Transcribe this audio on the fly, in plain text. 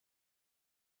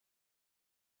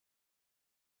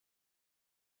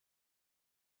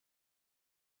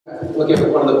We'll give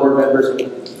one of the board members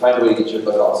and find a way to get your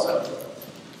vote also.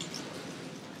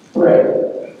 All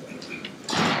right.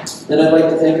 Then I'd like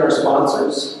to thank our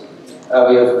sponsors.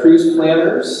 We have Cruise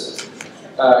Planners,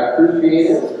 Crew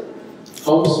Creative,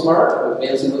 Home Smart with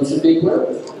Nancy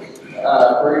Linsenbigler,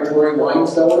 Purgatory Wine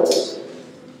Cellars,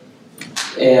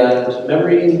 and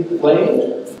Memory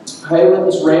Lane,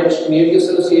 Highlands Ranch Community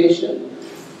Association,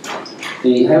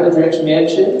 the Highlands Ranch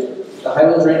Mansion, the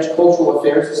Highlands Ranch Cultural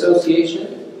Affairs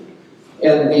Association,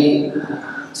 and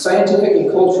the Scientific and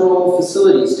Cultural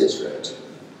Facilities District.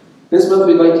 This month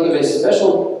we'd like to give a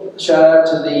special shout out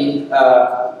to the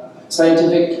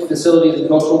Scientific Facilities and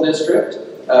Cultural District.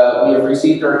 We have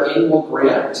received our annual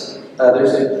grant.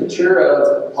 There's a picture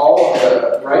of Paul on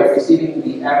the right receiving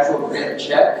the actual grant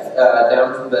check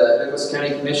down from the Douglas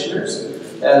County Commissioners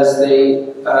as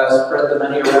they spread the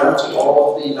money around to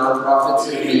all of the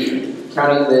nonprofits in the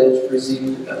county that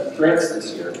received grants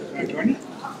this year.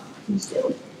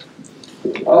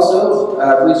 Also,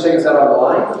 please check us out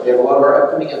online. We have a lot of our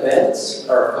upcoming events,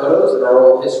 our photos, and our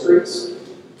oral histories.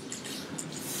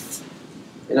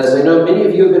 And as I know many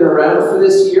of you have been around for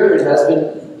this year, it has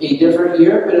been a different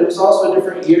year, but it was also a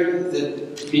different year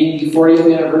that being the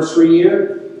 40th anniversary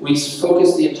year, we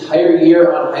focused the entire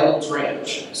year on Highlands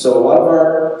Ranch. So a lot of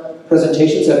our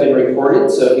presentations have been recorded,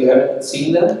 so if you haven't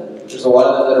seen them, there's a lot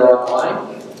of them that are online.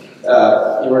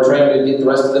 And we're trying to get the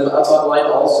rest of them up online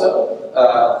also,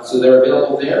 so they're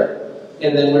available there.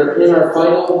 And then we're in our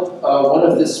final one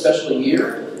of this special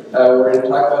year. We're going to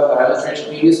talk about the Highlands Ranch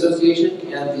Community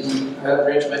Association and the Highlands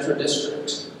Ranch Metro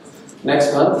District.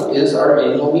 Next month is our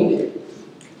annual meeting.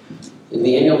 And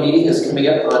the annual meeting is coming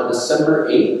up on December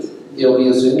 8th. It'll be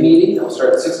a Zoom meeting. It'll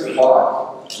start at 6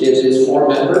 o'clock. It is 4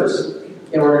 members.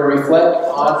 And we're going to reflect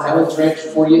on Highlands Ranch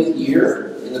 40th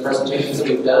year in the presentations that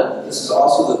we've done. This is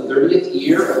also the 30th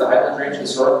year of the Highlands Ranch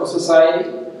Historical Society.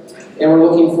 And we're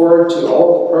looking forward to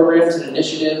all the programs and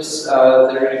initiatives that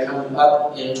are going to come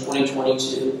up in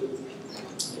 2022.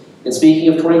 And speaking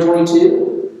of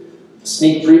 2022,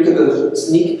 sneak peek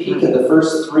of the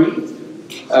first 3.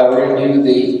 We're going to do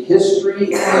the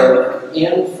history of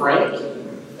Anne Frank,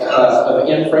 of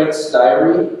Anne Frank's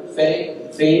diary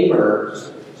fame or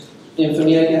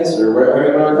infamy, I guess, or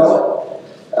whatever you want to call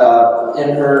it,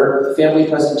 and her family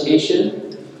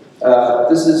presentation.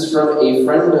 This is from a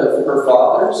friend of her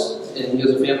father's, and he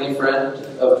was a family friend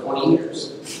of 20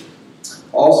 years.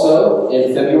 Also,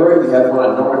 in February, we have one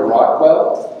on Norman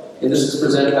Rockwell, and this is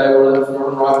presented by one of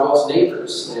Norman Rockwell's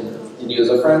neighbors, and he was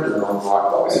a friend of Norman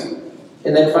Rockwell's.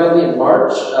 And then finally, in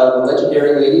March, the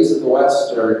legendary Ladies of the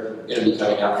West are going to be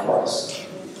coming out for us.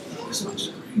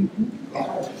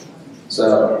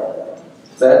 So,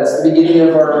 that's the beginning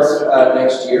of our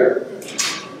next year.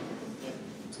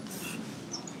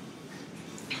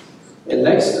 And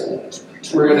next,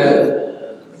 we're going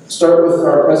to start with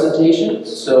our presentation.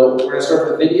 So we're going to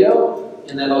start with a video,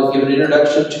 and then I'll give an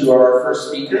introduction to our first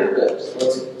speaker. But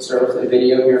let's start with the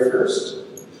video here first.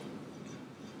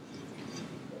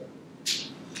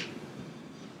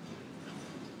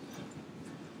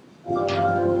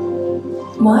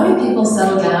 Why do people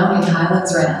settle down in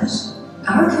Highlands Ranch?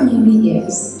 Our community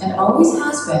is, and always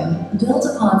has been, built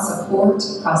upon support,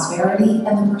 prosperity,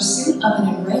 and the pursuit of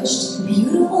an enriched,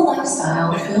 beautiful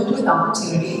lifestyle filled with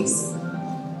opportunities.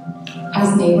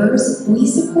 As neighbors, we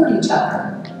support each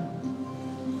other.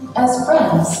 As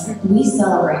friends, we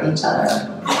celebrate each other.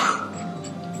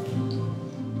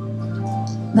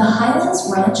 The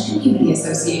Highlands Ranch Community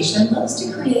Association looks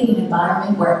to create an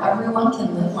environment where everyone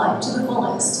can live life to the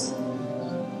fullest,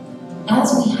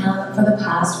 as we have for the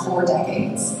past 4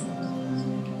 decades.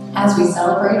 As we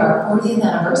celebrate our 40th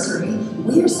anniversary,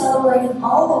 we are celebrating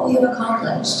all that we have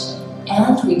accomplished,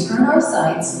 and we turn our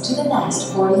sights to the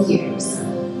next 40 years.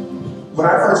 When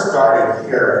I first started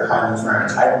here at Highlands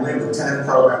Ranch, I believe the tenant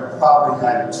program probably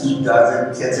had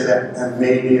 24 kids in it and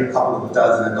maybe a couple of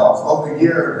dozen adults. Over the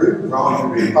years, we've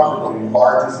grown to be probably the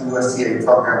largest USDA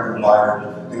program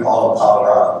provider in all of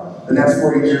Colorado. The next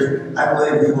 40 years, I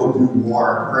believe we will do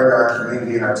more to bring our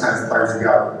community and our tenants players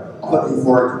together. I'm looking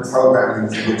forward to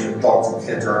programming in which adults and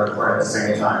kids are at the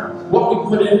same time. What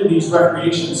we put into these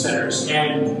recreation centers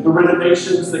and the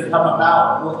renovations that come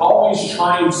about, we're always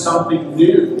trying something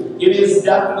new. It is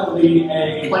definitely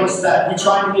a place that we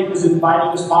try to make as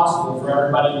inviting as possible for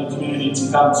everybody in the community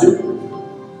to come to.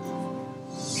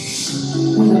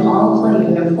 We have all played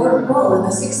an important role in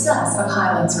the success of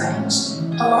Highlands Ranch.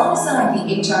 Alongside the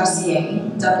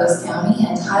HRCA, Douglas County,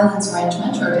 and Highlands Ranch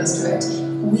Metro District,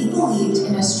 we believed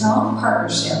in a strong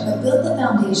partnership that built the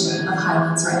foundation of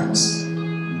Highlands Ranch.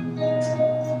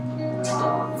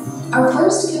 Our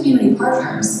first community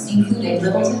partners, including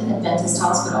Littleton Adventist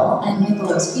Hospital and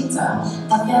Nicolo's Pizza,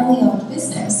 a family-owned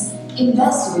business,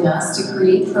 invested in us to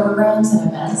create programs and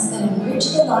events that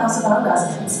enrich the lives of our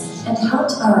residents and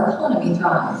helped our economy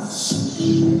thrive.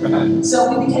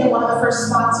 So we became one of the first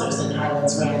sponsors in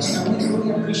Highlands Ranch, and we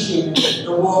really appreciate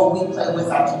the role we play with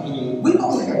our community. We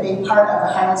believe that being part of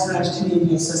the Highlands Ranch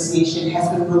Community Association has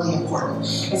been really important.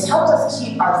 It's helped us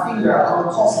keep our finger on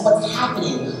the pulse of what's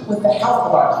happening with the health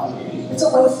of our community. It's a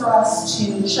way for us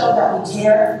to show that we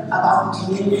care about the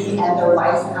community and their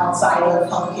life outside of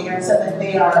healthcare so that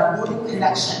they are building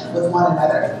connection with one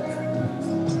another.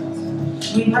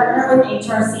 We partner with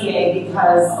HRCA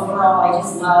because overall I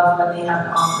just love what they have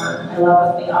to offer. I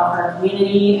love what they offer our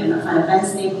community and the fun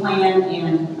events they plan,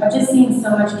 and I've just seen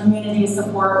so much community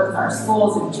support with our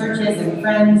schools and churches and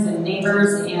friends and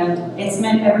neighbors, and it's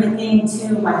meant everything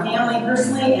to my family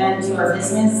personally and to our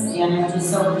business, and I'm just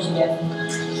so appreciative.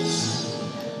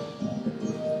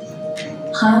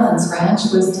 Highlands Ranch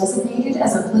was designated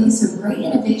as a place of great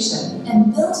innovation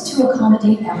and built to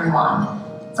accommodate everyone.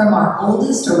 From our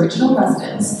oldest original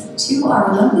residents to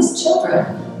our youngest children,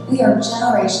 we are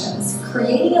generations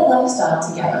creating a lifestyle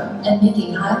together and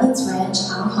making Highlands Ranch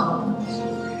our home.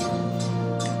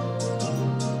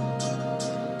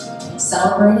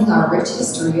 Celebrating our rich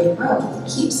history of growth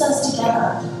keeps us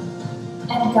together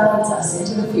and guides us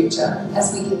into the future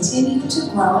as we continue to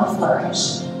grow and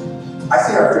flourish. I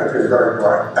see our future is very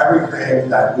bright. Everything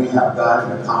that we have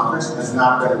done and accomplished has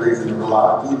not been a reason to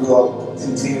rely. We will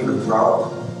continue to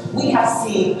grow. We have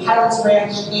seen Highlands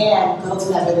Ranch and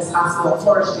Littleton Adventist Hospital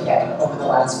flourish together over the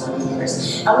last 40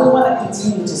 years. And we want to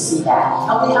continue to see that.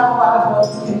 And we have a lot of work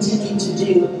to continue to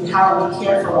do in how we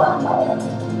care for one another.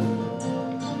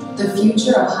 The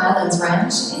future of Highlands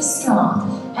Ranch is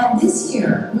strong. And this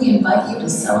year, we invite you to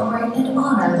celebrate and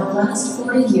honor the last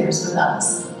 40 years with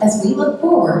us as we look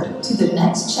forward to the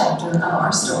next chapter of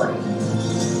our story.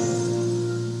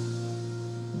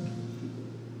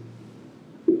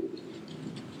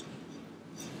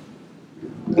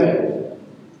 Okay.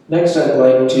 Next, I'd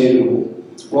like to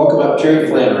welcome up Jerry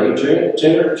Flannery.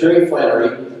 Jerry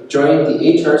Flannery joined the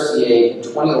HRCA in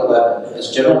 2011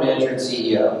 as General Manager and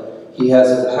CEO. He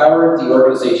has empowered the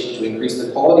organization to increase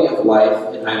the quality of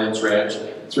life in Highlands Ranch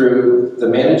through the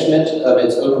management of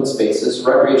its open spaces,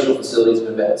 recreational facilities, and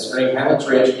events, earning Highlands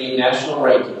Ranch many national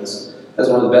rankings as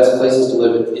one of the best places to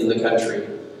live in the country.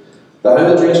 The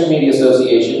Highlands Ranch Community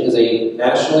Association is a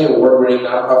nationally award-winning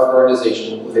nonprofit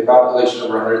organization with a population of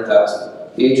over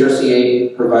 100,000. The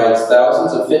HRCA provides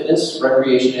thousands of fitness,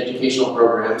 recreation, and educational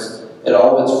programs at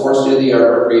all of its 4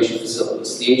 state-of-the-art recreation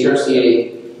facilities. The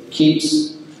HRCA keeps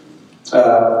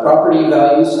property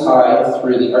values high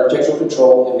through the architectural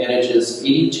control. It manages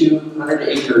 8,200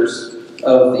 acres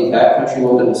of the backcountry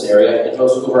wilderness area and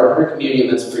hosts over 100 community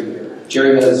events per year.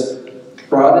 Jerry has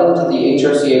broadened the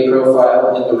HRCA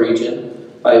profile in the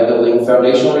region by building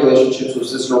foundational relationships with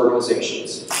sister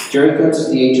organizations. Jerry comes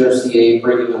to the HRCA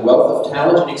bringing a wealth of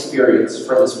talent and experience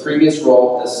from his previous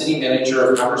role as city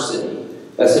manager of Commerce City.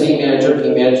 As city manager, he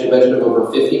managed a budget of over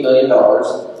 $50 million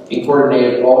and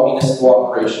coordinated all municipal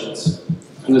operations.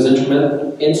 He was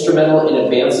instrumental in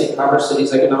advancing Commerce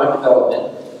City's economic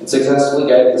development and successfully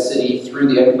guided the city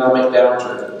through the economic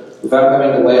downturn without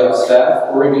having to lay off staff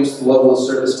or reduce the level of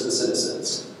service to the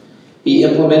citizens. He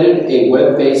implemented a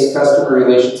web-based customer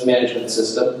relations management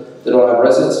system that will have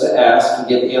residents to ask and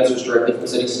get answers directly from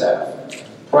city staff.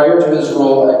 Prior to his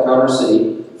role at Commerce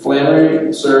City,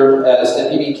 Flannery served as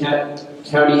Deputy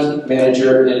County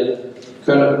Manager in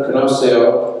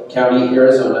Conoco County,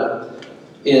 Arizona.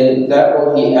 In that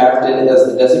role, he acted as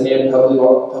the designated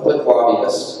public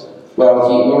lobbyist, while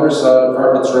he oversaw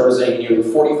departments representing nearly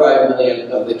 $45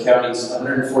 million of the county's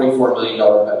 $144 million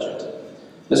budget.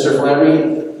 Mr.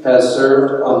 Flannery has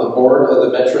served on the board of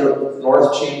the Metro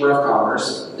North Chamber of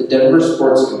Commerce, the Denver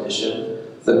Sports Commission,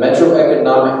 the Metro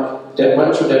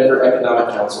Denver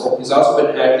Economic Council. He's also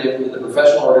been active in the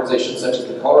professional organizations such as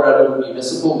the Colorado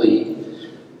Municipal League,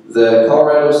 the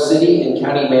Colorado City and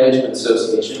County Management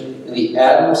Association, and the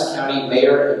Adams County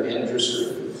Mayor and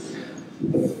Managers Group.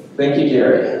 Thank you,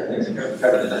 Jerry. Thanks for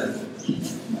covering that.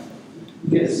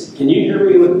 Yes. Can you hear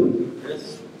me with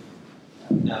this?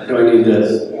 No, do I need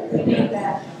this? Yeah, we need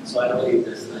that. So I don't need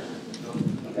this thing.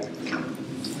 Okay.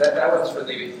 That one's for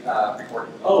the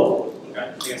recording. Oh,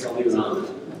 okay. I guess I'll leave it on.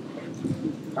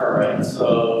 All right,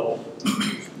 so.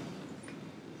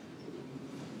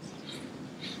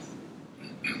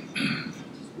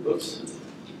 Oops.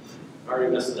 I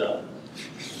already messed it up.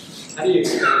 How do you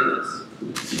expand this?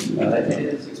 It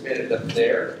is expanded up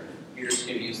there. You're just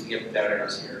going to use the up and down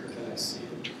arrows here. Can I see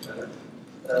it better?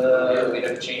 We'd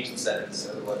have to change the settings,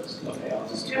 otherwise. Okay, I'll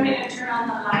just. Do you want me to turn on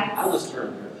the lights? I'll just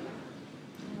turn here.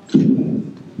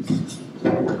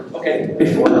 Okay,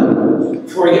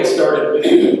 before I get started,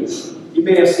 you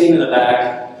may have seen in the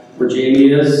back where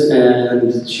Jamie is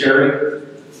and Sherry,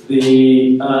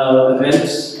 the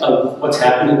events of what's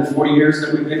happened in the 40 years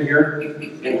that we've been here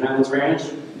in Highlands Ranch.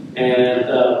 And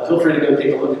feel free to go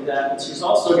take a look at that. She's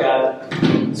also got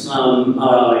some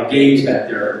games back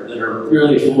there that are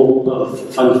really full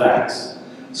of fun facts.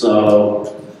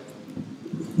 So,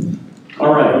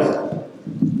 all right.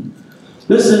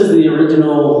 This is the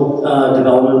original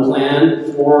development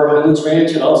plan for Highlands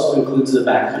Ranch. It also includes the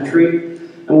backcountry,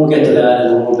 and we'll get to that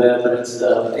in a little bit, but it's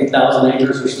 8,000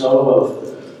 acres or so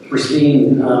of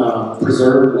pristine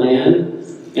preserved land.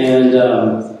 And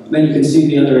then you can see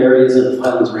the other areas of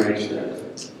Highlands Ranch there.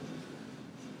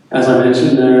 As I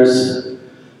mentioned, there's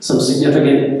some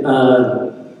significant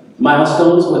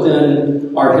milestones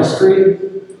within our history.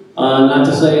 Not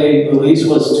to say the lease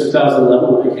was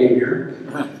 2011 when I came here.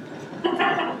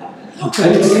 I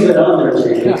didn't see that on there,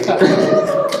 Jamie.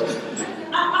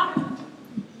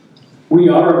 We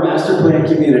are a master plan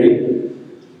community,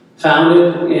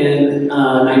 founded in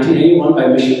 1981 by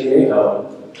Mission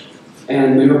Viejo,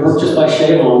 and we were purchased by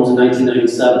Shea Homes in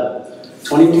 1997.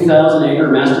 22,000 acre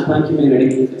master plan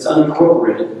community. It's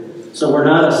unincorporated, so we're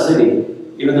not a city.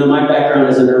 Even though my background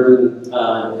is in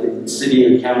urban city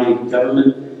and county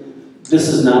government, this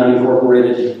is not an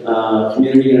incorporated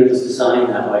community, and it was designed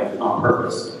that way on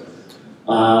purpose.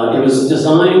 It was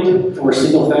designed for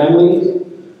single family,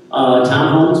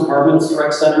 townhomes, apartments,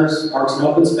 rec centers, parks and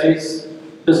open space,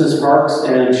 business parks,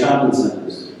 and shopping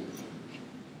centers.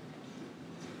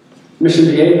 Mission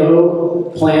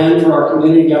Viejo plan for our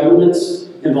community governments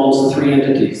involves the three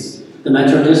entities: the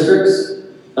Metro Districts,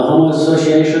 the Homeowners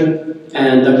Association,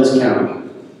 and Douglas County.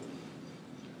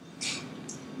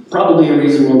 Probably a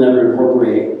reason we'll never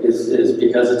incorporate is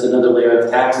because it's another layer of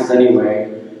taxes anyway,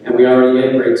 and we already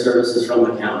get great services from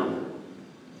the county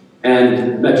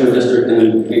and Metro District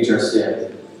and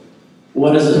HRCA.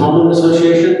 What is a homeowner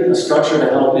association? A structure to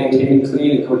help maintain a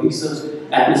clean and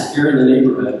cohesive atmosphere in the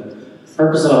neighborhood. The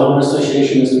purpose of a homeowner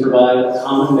association is to provide a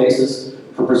common basis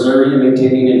for preserving,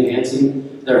 maintaining, and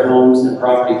enhancing their homes and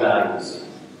property values.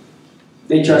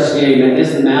 The HRCA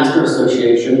is the master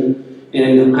association.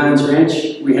 In Highlands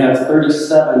Ranch, we have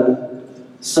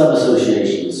 37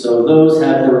 sub-associations. So those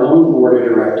have their own board of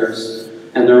directors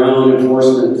and their own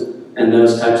enforcement and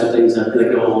those types of things that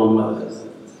go along with it.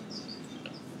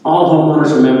 All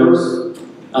homeowners are members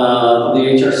of the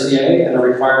HRCA and are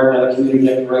required by the community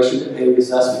declaration to pay the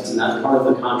assessments, and that's part of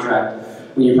the contract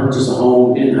when you purchase a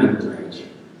home in Highlands Ranch.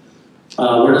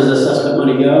 Where does the assessment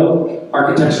money go?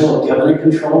 Architectural covenant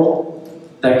control,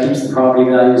 that keeps the property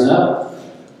values up.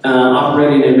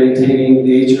 Operating and maintaining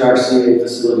the HRCA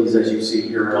facilities as you see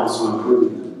here, and also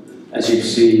improving them as you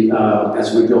see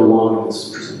as we go along in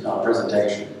this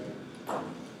presentation.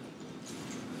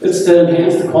 It's to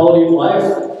enhance the quality of life,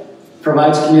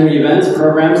 provides community events,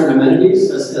 programs, and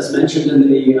amenities, as mentioned in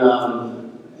the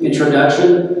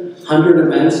introduction. 100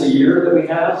 events a year that we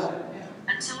have.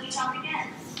 Until we talk again.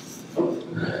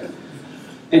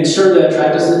 Ensure the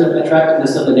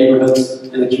attractiveness of the neighborhoods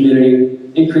and the community.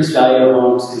 Increased value of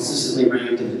homes, consistently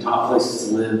ranked in the top places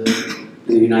to live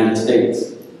in the United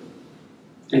States.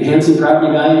 Enhancing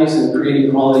property values and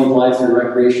creating quality of life through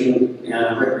recreation,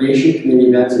 community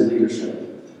events, and leadership.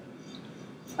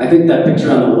 I think that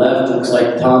picture on the left looks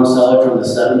like Tom Selleck from the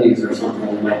 70s or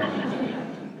something like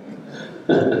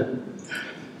that.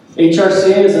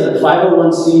 HRCA is a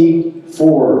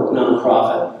 501c4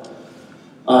 nonprofit.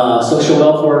 Social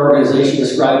welfare organization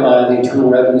described by the Internal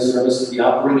Revenue Service to be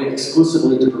operated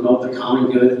exclusively to promote the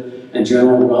common good and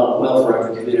general welfare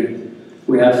of the community.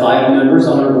 We have 5 members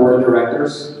on our board of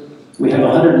directors. We have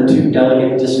 102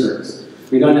 delegate districts.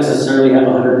 We don't necessarily have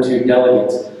 102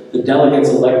 delegates. The delegates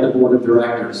elect the board of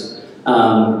directors.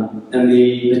 And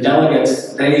the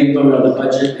delegates, they vote on the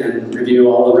budget and review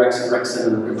all the rec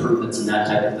center improvements and that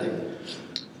type of thing.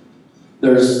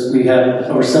 We have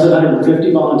over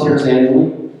 750 volunteers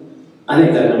annually. I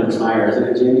think that number's higher, isn't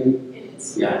it, Jamie? It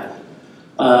is. Yeah.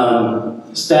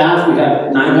 Staff, we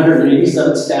have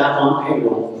 987 staff on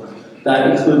payroll.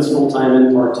 That includes full-time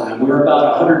and part-time. We're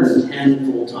about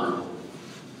 110 full-time.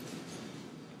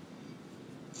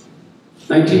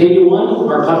 1981,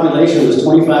 our population was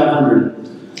 2,500.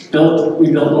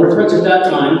 We built Northridge at that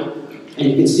time, and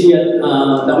you can see it,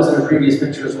 that was in a previous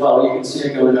picture as well. You can see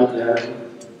it going up there.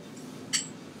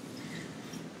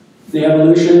 The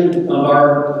evolution of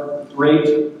our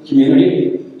great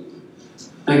community.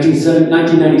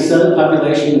 1997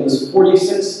 population was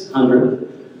 4,600,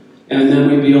 And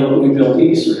then we built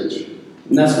Eastridge.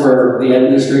 And that's where the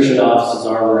administration offices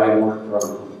are where I work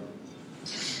from.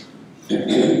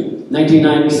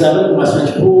 1997,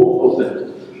 Westridge Pool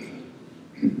opened.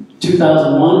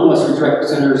 2001, Westridge Rec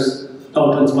Centers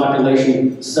opens,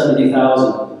 population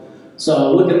 70,000.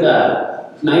 So look at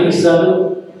that.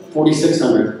 97,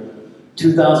 4,600.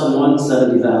 2001,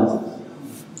 70,000.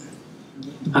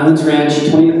 Highlands Ranch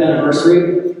 20th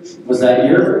anniversary was that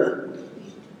year.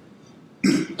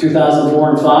 2004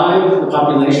 and 5, the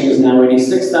population is now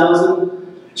 86,000.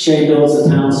 Shea builds the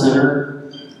town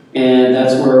center, and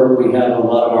that's where we have a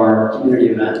lot of our community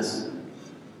events.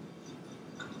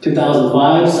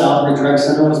 2005, Southridge Rec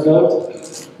Center was built,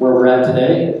 where we're at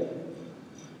today.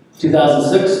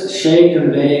 2006, Shea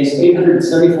conveys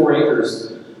 874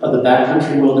 acres of the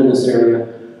backcountry wilderness area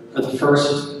for the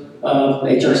first of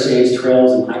HRCA's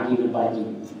trails and hiking and biking.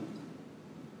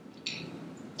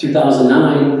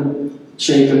 2009,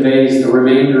 Shea conveys the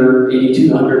remainder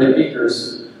 8,200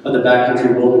 acres of the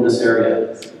backcountry wilderness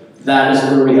area. That is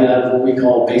where we have what we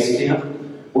call base camp,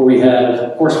 where we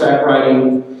have horseback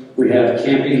riding, we have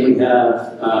camping, we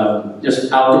have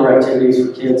just outdoor activities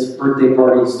for kids, birthday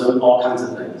parties, all kinds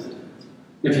of things.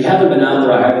 If you haven't been out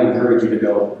there, I highly encourage you to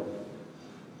go.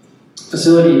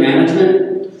 Facility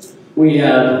management, we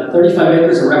have 35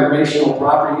 acres of recreational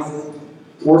property,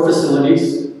 4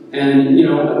 facilities, and you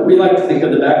know, we like to think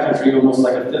of the backcountry almost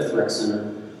like a 5th rec center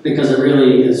because it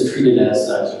really is treated as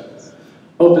such.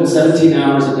 Open 17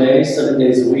 hours a day, 7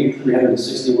 days a week,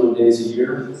 361 days a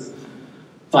year.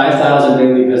 5,000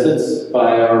 daily visits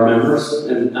by our members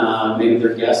and maybe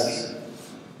their guests.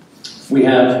 We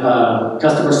have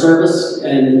customer service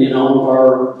and in all of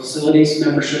our facilities,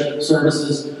 membership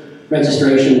services,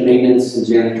 registration, maintenance, and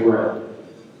janitorial.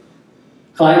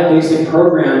 5 basic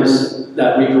programs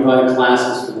that we provide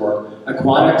classes for: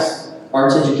 aquatics,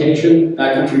 arts education,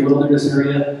 backcountry wilderness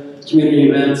area, community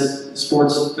events,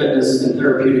 sports, fitness, and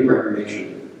therapeutic recreation.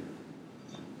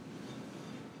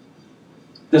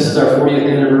 This is our 40th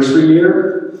anniversary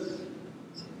year.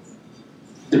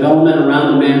 Development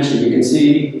around the mansion. You can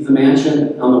see the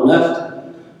mansion on the left.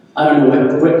 I don't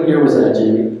know, what year was that,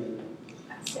 Jamie?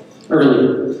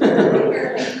 Early.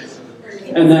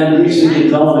 And then recent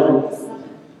development.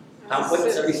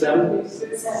 What, 77?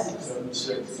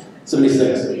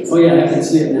 76. Oh yeah, I can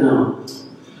see it now.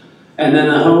 And then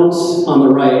the homes on the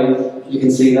right, you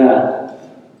can see that.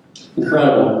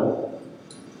 Incredible.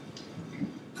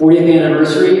 40th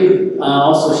anniversary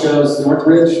also shows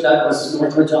Northridge. That was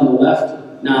Northridge on the left.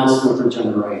 Now it's Northridge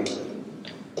on the right.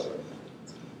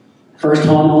 First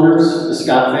homeowners, the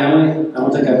Scott family. I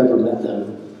don't think I've ever met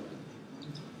them.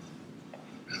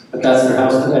 But that's their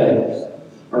house today.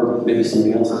 Or maybe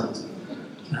somebody else's.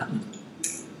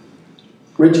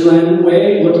 Ridgeland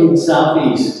Way looking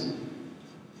southeast.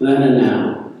 Then and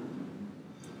now.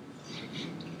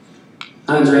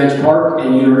 Highlands Ranch Park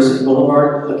and University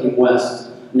Boulevard looking west.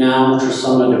 Now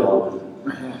Trisoma development.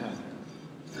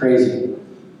 Crazy.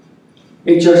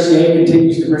 HRCA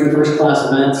continues to bring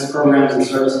first-class events, programs, and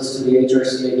services to the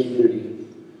HRCA community.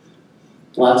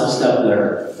 Lots of stuff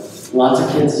there. Lots of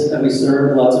kids that we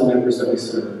serve, lots of members that we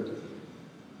serve.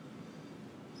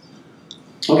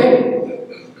 Okay.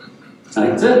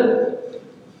 That's it.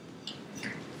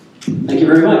 Thank you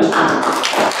very much.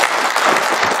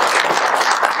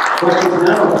 Questions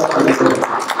now or questions later?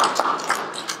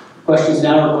 Questions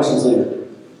now or questions later?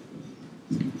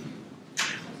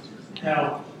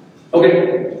 Now.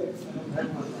 Okay.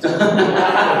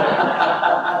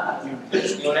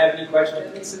 You don't have any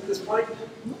questions at this point?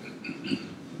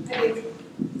 Yes,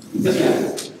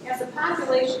 ma'am. As the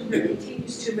population here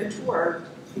continues to mature,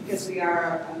 because we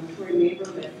are a maturing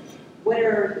neighborhood, what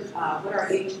are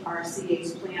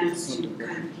HRCA's plans to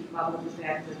kind of keep up with the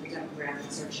fact that the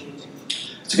demographics are changing?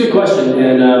 It's a good question,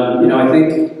 and you know, I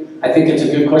think it's a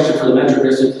good question for the Metro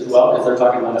District as well, because they're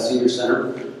talking about a senior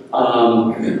center.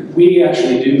 We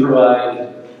actually do provide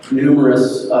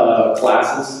numerous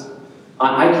classes.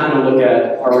 I kind of look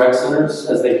at our rec centers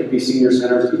as they could be senior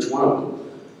centers, each one of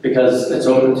them, because it's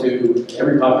open to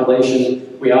every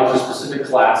population. We offer specific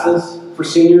classes for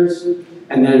seniors,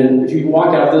 and then if you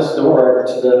walk out this door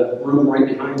to the room right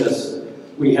behind us,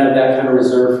 we have that kind of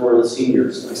reserved for the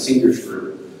seniors, like seniors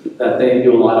group, that they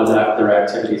do a lot of their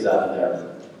activities out of there.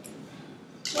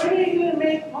 When are you going to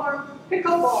make more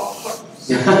pickleball courts?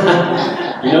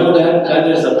 You know, that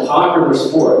is a popular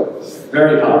sport,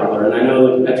 very popular, and I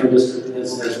know the Metro District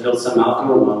has built some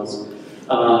outdoor ones.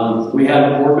 We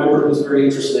have a board member who's very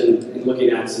interested in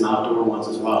looking at some outdoor ones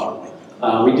as well.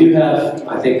 We do have,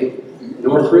 I think,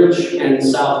 Northridge and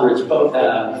Southridge both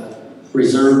have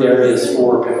reserved areas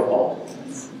for pickleball.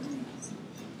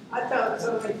 I thought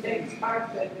somebody takes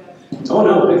part that. Oh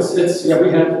no, it's yeah,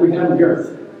 we have them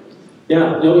here.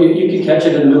 Yeah, you can catch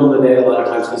it in the middle of the day a lot of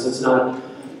times because it's not,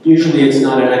 usually it's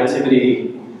not an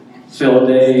activity-filled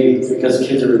day because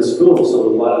kids are in school, so a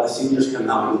lot of the seniors come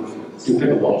out and do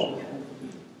pickleball.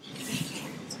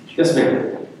 Yes,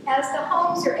 ma'am. As the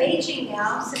homes are aging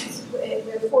now, since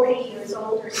they're 40 years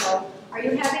old or so, are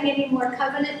you having any more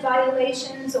covenant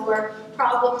violations or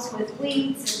problems with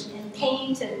weeds and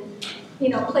paint and, you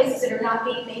know, places that are not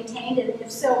being maintained? And if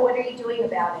so, what are you doing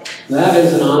about it? That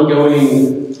is an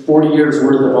ongoing, 40 years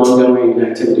worth of ongoing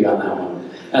activity on that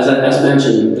one. As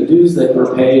mentioned, the dues that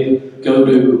were paid go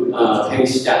to pay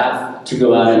staff to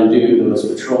go out and do those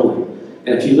patrolling.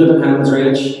 And if you live in Highlands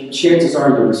Ranch, chances are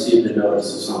you received a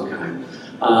notice of some kind.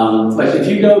 But if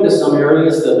you go to some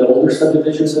areas, the older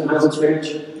subdivisions in Highlands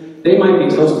Ranch, they might be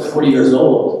close to 40 years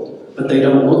old, but they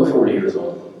don't look 40 years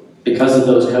old because of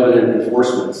those covenant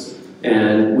enforcements.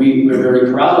 And we're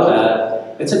very proud of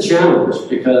that. It's a challenge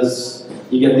because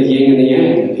you get the yin and the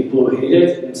yang. The people who hate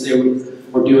it and say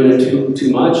we're doing it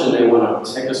too much and they want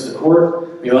to take us to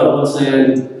court. The other one's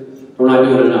saying we're not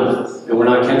doing enough and we're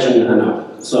not catching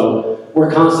enough. So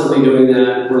we're constantly doing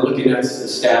that. We're looking at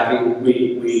staffing.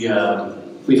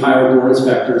 We've hired more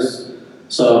inspectors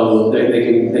so they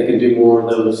can do more of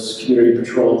those community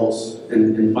patrols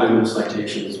and find those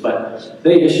citations. But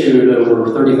they issued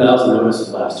over 30,000 notices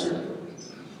last year.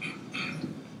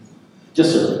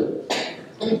 Yes, sir.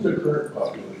 What is the current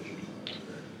population?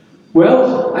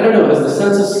 Well, I don't know. Has the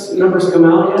census numbers come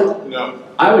out yet? No.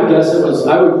 I would guess it was.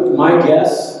 My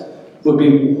guess would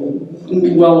be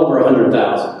well over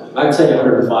 100,000. I'd say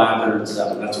 105,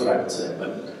 107. That's what I would say.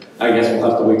 But I guess we'll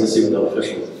have to wait to see what the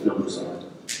official numbers are.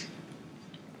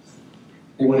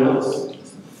 Anyone else?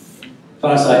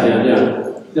 Thought I saw a hand.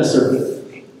 Yeah. Yes, sir.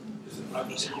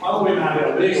 Probably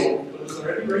not illegal, but is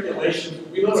there any regulations?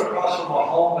 We live across from a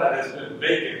home that has been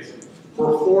vacant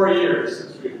for 4 years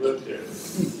since we've lived here.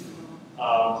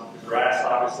 The grass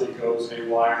obviously goes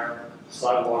haywire, the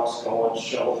sidewalks go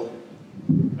unshoveled,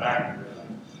 back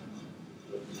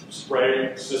the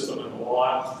spray system in the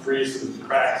lawn freezes and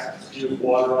cracks, spews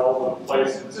water all over the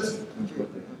place. It's just,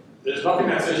 there's nothing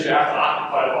that says you have to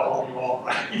occupy the home you own,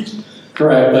 right?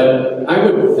 Correct, but I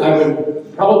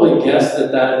would probably guess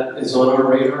that is on our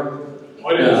radar.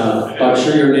 I'm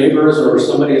sure your neighbors or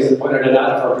somebody has pointed it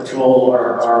out if our patrol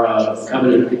or our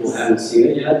covenant people haven't seen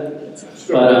it yet.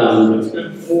 But it's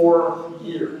been 4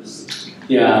 years.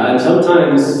 Yeah, and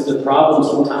sometimes the problem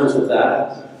with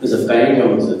that is a bank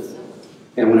owns it.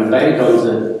 And when a bank owns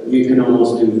it, you can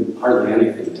almost do hardly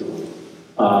anything to it.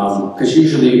 Because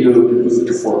usually you go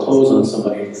to foreclose on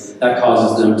somebody, that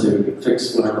causes them to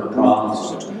fix whatever the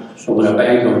problems are. But when a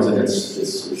bank owns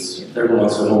it, they're the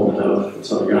ones who hold the note.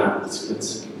 So you're not,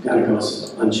 it's kind of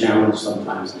goes unchallenged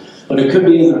sometimes. But it could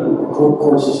be in the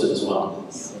court system as well.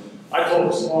 I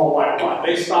told a small white lot,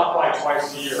 they stop by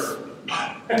twice a year.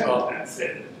 Well, that's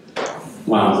it.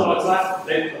 Wow. So it's not,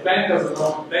 the bank doesn't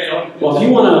know, they don't. Well, if you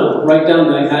want to write down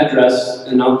the address,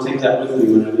 and I'll take that with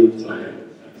me when I leave tonight.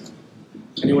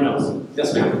 Anyone else?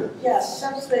 Yes, ma'am. Yes,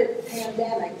 since the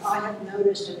pandemic, I have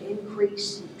noticed an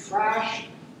increase in trash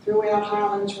throughout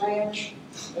Highlands Ranch.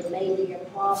 It may be a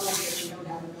problem that you don't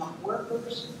have enough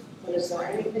workers, but is there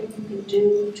anything you can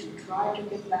do to try to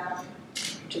get back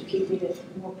to keeping it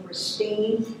more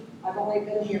pristine? I've only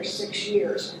been here 6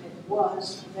 years, and it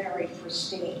was very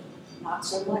pristine. Not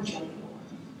so much anymore.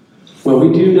 Well,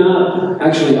 we do not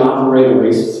actually operate a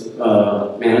waste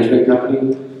management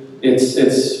company.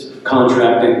 It's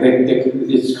contracted.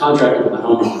 It's contracted with the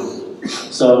homeowner.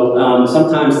 So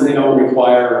sometimes they don't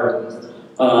require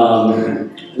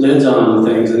lids on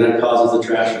things, and that causes the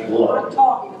trash to blow up. I'm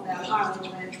talking about Highlands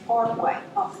Ranch Parkway,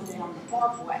 up and down the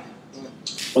parkway.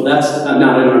 Well, that's not in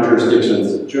our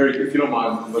jurisdiction. Jerry, if you don't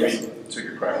mind, let me take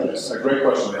a crack at this. A great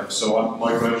question, ma'am. So I'm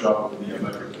Mike Renshaw with the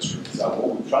Metro District.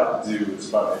 What we've tried to do is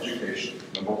about education,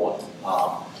 number one.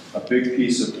 A big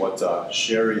piece of what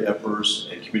Sherry Eppers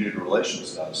and Community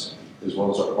Relations does, as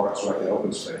well as our Parks, Rec, and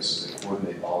Open Space, is they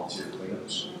coordinate volunteer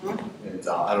cleanups. And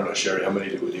I don't know, Sherry, how many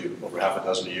do we do? Over half a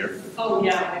dozen a year? Oh,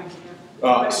 yeah.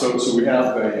 So we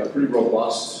have a pretty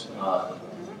robust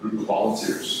group of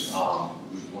volunteers.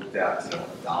 We've looked at,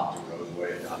 adopt a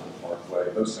roadway, adopt a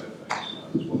parkway, those kind of things.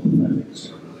 Is what I think is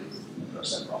going to really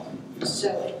address that problem.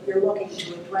 So you're looking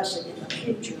to address it in the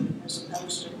future as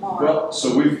opposed to tomorrow. Well,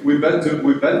 so we've been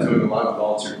doing a lot of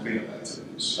volunteer cleanup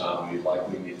activities. We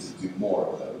likely need to do more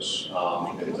of those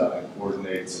and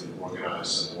coordinate and organize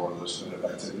some more of those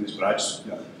cleanup activities. But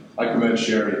I commend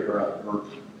Sherry,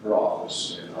 her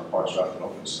office, and our Parks, Rec, and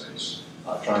Open Space,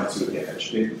 trying to again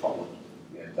educate the public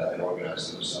and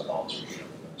organize those volunteer cleanup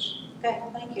events. Okay,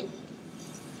 thank you.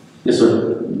 Yes,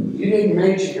 sir. You didn't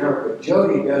mention her, but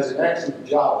Jody does an excellent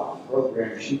job with the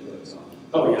program she puts on.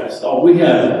 Oh, yes. Oh, we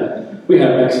have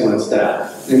excellent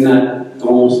staff. In that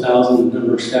almost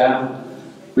 1,000-member staff,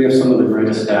 we have some of the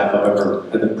greatest staff I've ever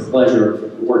had the pleasure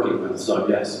of working with, so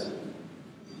yes.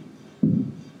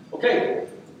 Okay.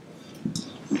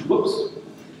 Whoops.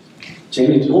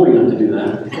 Jamie told me not to do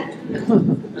that.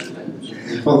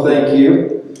 Well, thank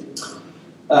you.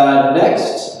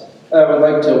 Next, I would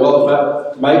like to welcome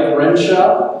up Mike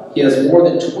Renshaw. He has more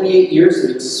than 28 years of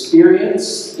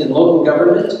experience in local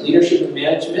government, leadership, and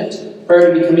management.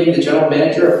 Prior to becoming the general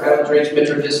manager of Highlands Ranch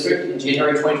Metro District in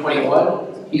January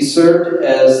 2021, he served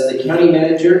as the county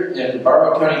manager in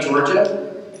Barlow County,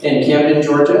 Georgia, and Camden,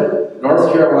 Georgia,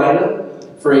 North Carolina,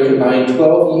 for a combined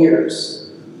 12 years.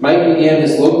 Mike began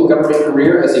his local government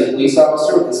career as a police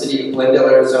officer with the city of Glendale,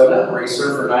 Arizona, where he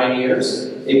served for 9 years.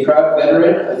 A proud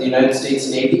veteran of the United States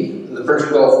Navy in the First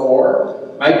Gulf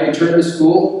War, Mike returned to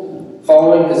school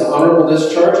following his honorable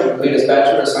discharge and completed his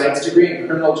Bachelor of Science degree in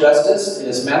Criminal Justice and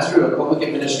his Master of Public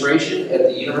Administration at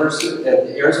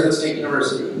the Arizona State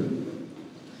University.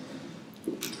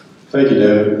 Thank you,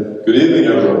 David. Good evening,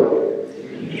 everyone.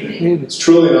 It's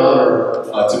truly an honor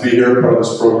to be here, part of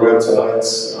this program tonight.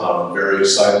 I'm very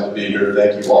excited to be here.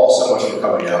 Thank you all so much for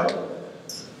coming out.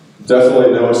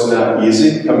 Definitely know it's not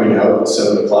easy coming out at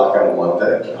 7 o'clock on a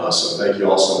Monday, so thank you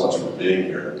all so much for being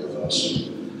here with us.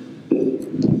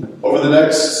 Over the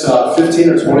next 15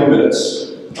 or 20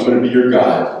 minutes, I'm going to be your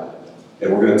guide,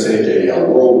 and we're going to take a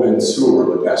whirlwind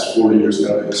tour of the past 40 years,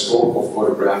 kind of a historical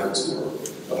photographic tour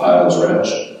of Highlands Ranch.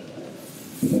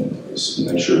 Let's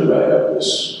make sure that I have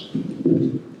this.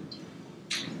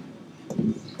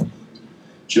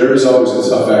 Jerry's always a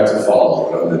tough act to follow,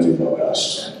 but I'm going to do my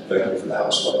best. Thank you for the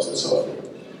house lights, that's helpful.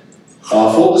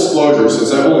 Full disclosure,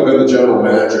 since I've only been the general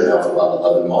manager now for about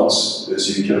 11 months,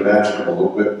 as you can imagine, I'm a little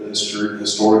bit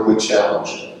historically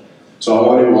challenged. So I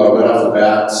want to, right off the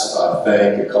bat,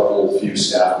 thank a few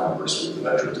staff members with the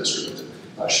Metro District.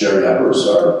 Sherry Eppers,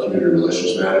 our Community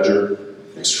Relations Manager,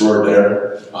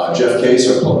 extraordinaire. Jeff Case,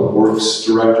 our Public Works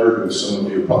Director, who some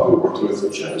of you probably worked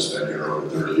with. Jeff has been here over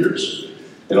 30 years.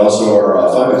 And also our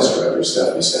Finance Director,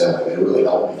 Stephanie Stanley. They really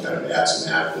helped me kind of add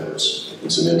some anecdotes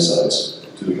and some insights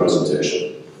to the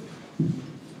presentation.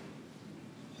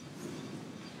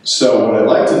 So what I'd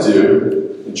like to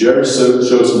do, and Jerry showed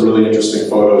some really interesting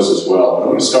photos as well, but I'm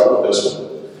going to start with this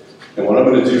one. And what I'm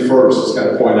going to do first is kind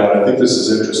of point out, I think this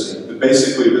is interesting, but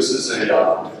basically this is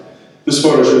this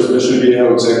photo shows Mission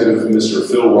Viejo executive Mr.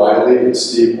 Phil Riley and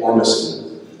Steve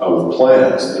Ormiston with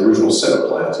plans, the original set of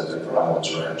plans, I think, for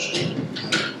Highlands Ranch.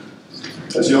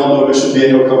 As you all know, Mission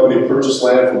Viejo Company purchased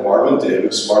land from Marvin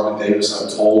Davis. Marvin Davis, I'm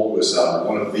told, was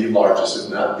one of the largest,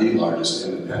 if not the largest,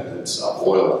 independent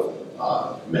oil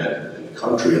men in the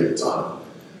country at the time.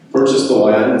 Purchased the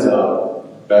land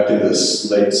back in the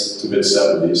late to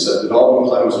mid-70s. That development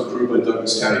plan was approved by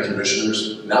Douglas County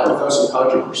Commissioners, not without some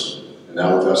controversy, and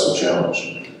not without some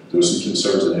challenge. There were some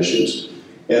concerns and issues.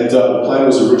 And the plan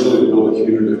was originally to build a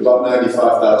community of about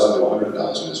 95,000 to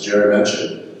 100,000. As Jerry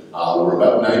mentioned, we're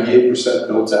about 98%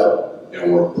 built out,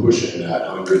 and we're pushing that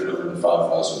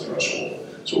 105,000 threshold.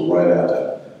 So we're right at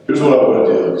that. Here's what I want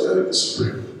to do, because I think this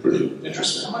is pretty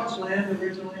interesting. How much land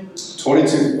originally was?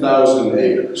 22,000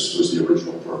 acres was the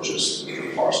original purchase,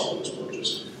 the parcel that was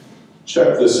purchased.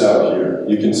 Check this out here.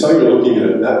 You can tell you're looking at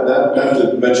it, not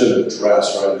to mention the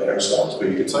dress, right, the hairstyles, but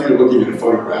you can tell you're looking at a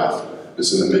photograph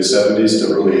that's in the mid-70s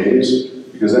to early 80s,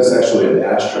 because that's actually an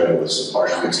ashtray with some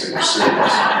partially extinguished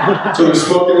cigarettes. So they're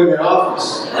smoking in the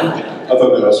office. I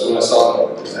thought that was when I saw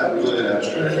that. Is that really an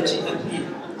ashtray?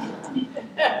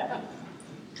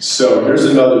 So here's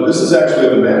another. This is actually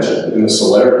the mansion in the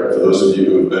Solarium, for those of you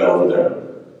who have been over there.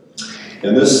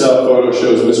 And this photo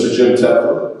shows Mr. Jim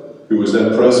Tepper, who was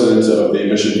then president of the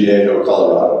Mission Viejo,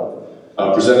 Colorado,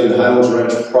 presenting the Highlands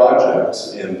Ranch project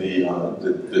and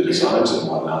the designs and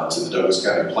whatnot to the Douglas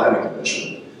County Planning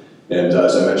Commission. And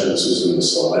as I mentioned, this was in the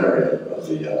Solarium of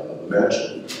the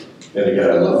mansion. And again,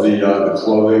 I love the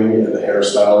clothing and the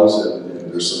hairstyles, and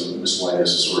there's some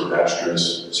miscellaneous sort of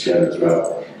ashtrays scattered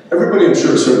throughout. Everybody, I'm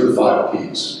sure, has heard of the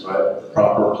 5 Ps, right?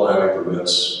 Proper planning,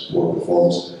 permits, poor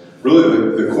performance.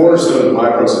 Really, the cornerstone of my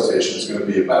presentation is going to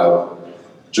be about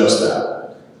just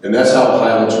that. And that's how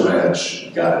Highlands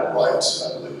Ranch got it right,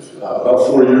 I believe. About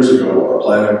 4 years ago,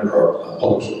 our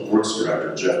Public Works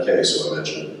Director, Jeff Case, who I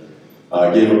mentioned,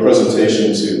 gave a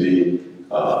presentation to the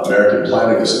American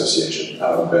Planning Association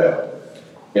out of Vail.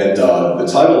 And the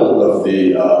title of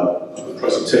the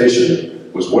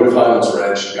presentation was, "What if Highlands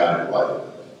Ranch got it right?"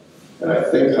 And I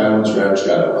think Highlands Ranch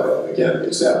got it right. Again,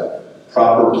 it's that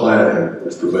proper planning,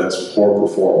 which prevents poor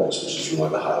performance, which is really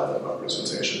the highlight of my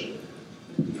presentation.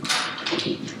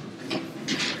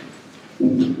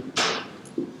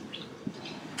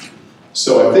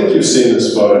 So I think you've seen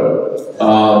this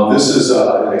photo. This is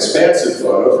an expansive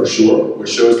photo for sure, which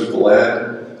shows that the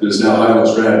land that is now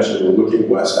Highlands Ranch, and we're looking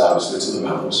west, obviously, to the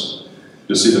mountains.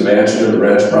 You'll see the mansion and the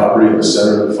ranch property in the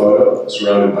center of the photo,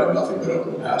 surrounded by nothing but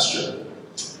open pasture.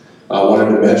 I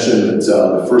wanted to mention that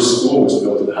the first school was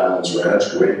built at Highlands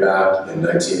Ranch way back in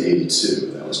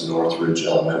 1982. That was Northridge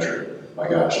Elementary. My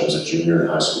gosh, I was a junior in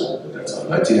high school at that time.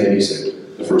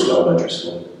 1986, the first elementary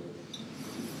school.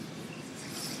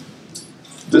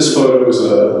 This photo is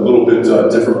a little bit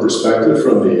different perspective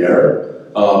from the air,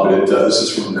 but this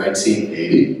is from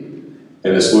 1980.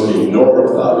 And it's looking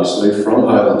north, obviously, from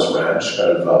Highlands Ranch,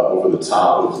 kind of over the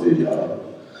top of the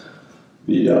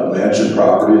mansion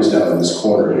property is down in this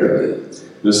corner here.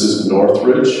 This is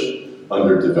Northridge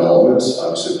under development,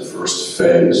 obviously the first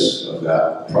phase of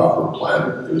that proper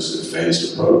plan. It was a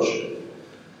phased approach.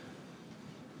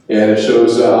 And it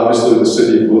shows, obviously, the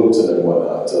city of Littleton and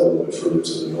whatnot a little bit further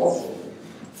to the north.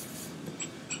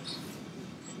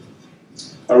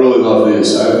 I really love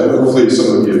these. Hopefully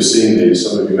some of you have seen these.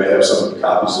 Some of you may have some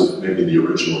copies of maybe the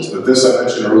originals. But this I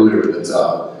mentioned earlier that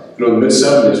in the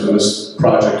mid-70s when this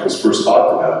project was first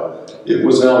talked about, it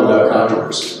was not without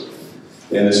controversy.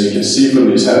 And as you can see from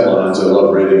these headlines, I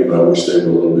love reading them. I wish they were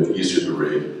a little bit easier to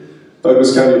read.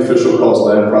 Douglas County official calls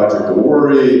land project a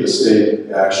worry. The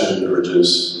state action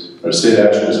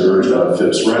is urged on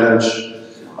Phipps Ranch.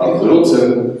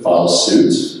 Littleton files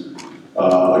suit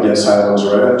against Highlands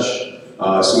Ranch.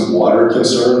 Some water right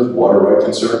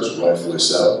concerns, rightfully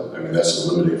so. I mean, that's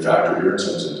a limiting factor here in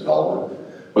terms of development.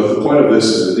 But the point of this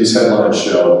is that these headlines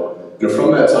show,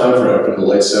 from that time frame, from the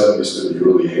late 70s to the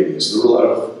early 80s, there were a lot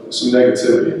of some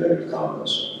negativity and negative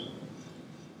comments.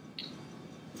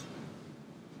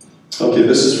 Okay,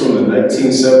 this is from the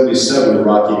 1977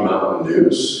 Rocky Mountain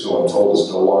News, who I'm told is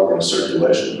no longer in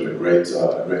circulation, but a great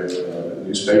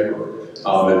newspaper.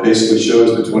 It basically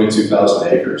shows the 22,000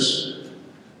 acres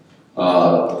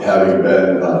having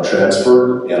been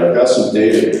transferred, and I've got some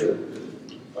data here.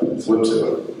 I can flip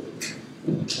to it.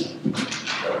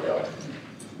 There we go.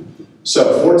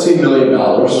 So $14 million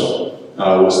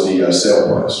was the sale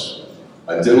price.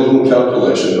 I did a little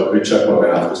calculation, don't recheck my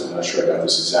math because I'm not sure I got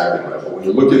this exactly right, but when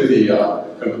you look at the,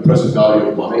 kind of the present value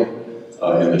of money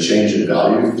and the change in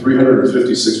value,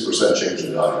 356% change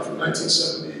in value from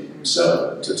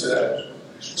 1977 to today.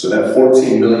 So that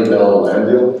 $14 million land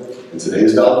deal in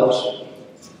today's dollars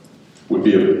would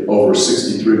be over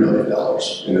 $63 million.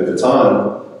 And at the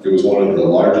time, it was one of the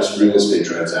largest real estate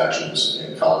transactions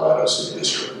in Colorado city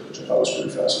history, which I thought was pretty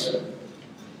fascinating.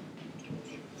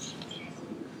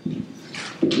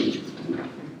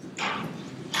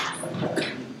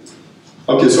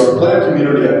 Okay, so our planned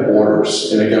community had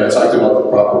borders, and again, I talked about the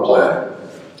proper planning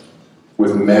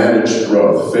with managed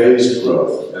growth, phased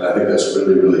growth, and I think that's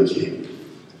really, really key.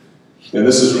 And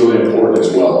this is really important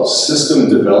as well. System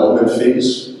development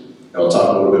fees, and I'll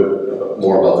talk a little bit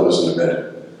more about those in a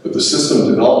minute, but the system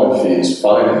development fees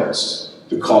financed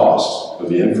the cost of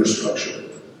the infrastructure,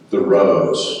 the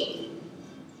roads,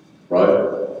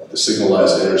 right? The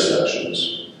signalized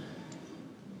intersections.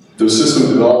 Those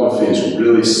system development fees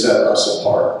really set us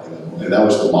apart, and that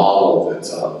was the model that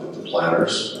the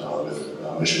planners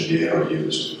with Mission Viejo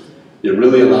used. It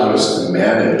really allowed us to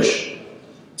manage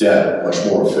debt much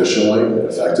more efficiently and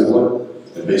effectively,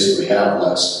 and basically have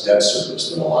less debt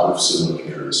service than a lot of similar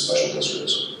communities, special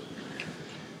districts.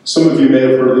 Some of you may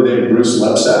have heard the name Bruce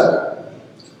Lepsack.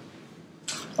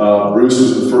 Bruce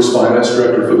was the first finance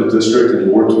director for the district, and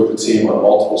he worked with the team on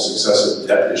multiple successive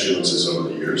debt issuances over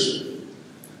the years.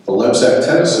 The Lepsack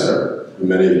Tennis Center, who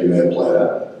many of you may have played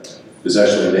at, is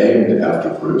actually named after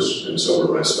Bruce, and it's over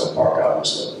at Renshaw Park,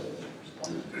 obviously.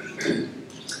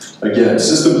 Again,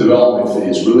 system development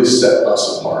fees really set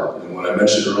us apart. And when I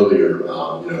mentioned earlier,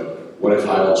 what if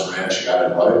Highlands Ranch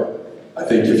got it right? I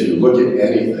think if you look at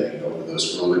anything over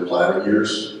those early planning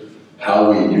years,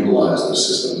 how we utilize those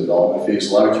system development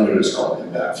fees, a lot of communities call them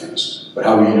impact fees, but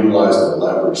how we utilize and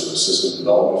leverage those system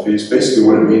development fees, basically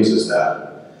what it means is that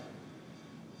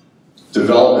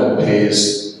development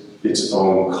pays its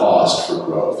own cost for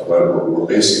growth, right? We're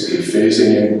basically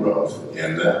phasing in growth,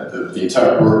 and the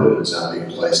entire burden is not being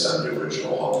placed on the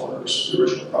original homeowners, the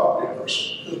original property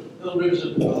owners. Builders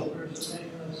and developers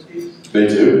paying those fees? They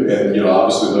do, and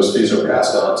obviously those fees are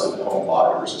passed on to the home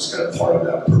buyers. It's kind of part of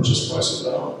that purchase price of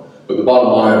the home. But the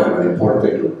bottom line, and the important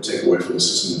thing to take away from the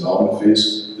system development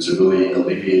fees, is it really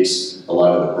alleviates a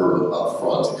lot of the burden up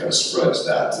front and kind of spreads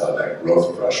that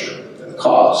growth pressure and the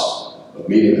cost of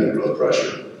meeting that growth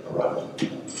pressure around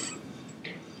it.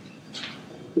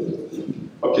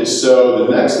 Okay, so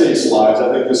the next 8 slides,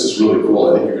 I think this is really cool.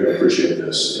 I think you're going to appreciate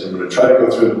this. And I'm going to try to go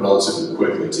through them relatively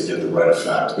quickly to get the right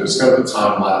effect. But it's kind of a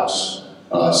time-lapse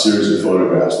series of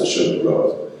photographs that show the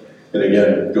growth. And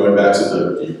again, going back to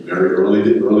the very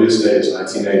earliest days,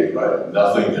 1980, right?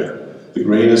 Nothing there. The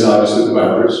green is obviously the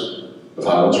boundaries of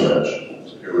Highlands Ranch.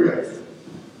 So here we go.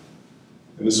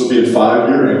 And this will be in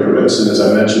 5-year increments. And as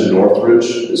I mentioned,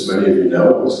 Northridge, as many of you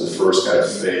know, was the first kind of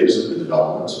phase of the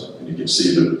development. And you can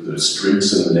see the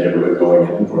streets in the neighborhood going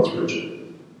in Northridge.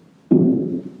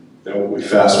 Then we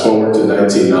fast forward to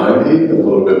 1990, a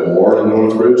little bit more in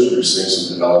Northridge. We're seeing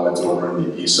some development over in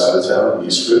the east side of town,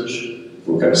 Eastridge.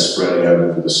 We're kind of spreading out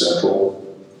into the central.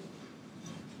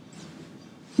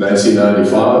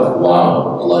 1995,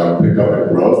 wow, a lot of pickup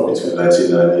in growth between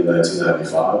 1990 and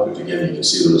 1995. But again, you can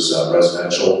see those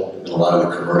residential and a lot of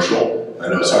the commercial. I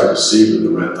know it's hard to see, but the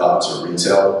red dots are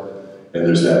retail. And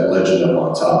there's that legend up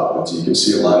on top. But you can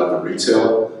see a lot of the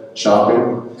retail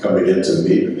shopping coming in to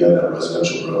meet, again, that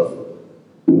residential growth.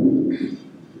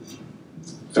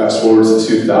 Fast forward to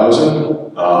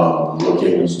 2000,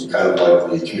 looking kind of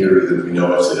like the community that we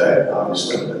know of today.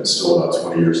 Obviously, it's still about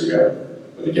 20 years ago.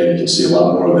 But again, you can see a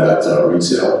lot more of that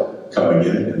retail coming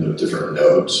in the different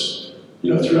nodes,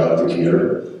 throughout the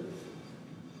community.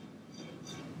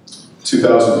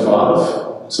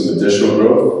 2005, some additional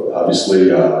growth. Obviously,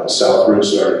 Southridge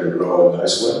started to grow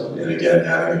nicely, and again,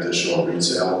 adding additional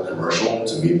retail, commercial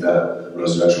to meet that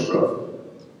residential growth.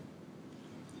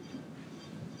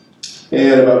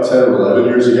 And about 10 or 11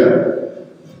 years ago,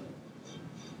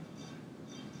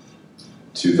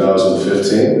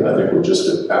 2015, I think we're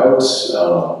just about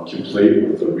complete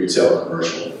with the retail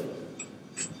commercial.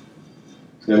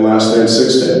 And lastly, in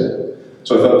 16.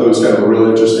 So I thought that was kind of a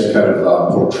really interesting kind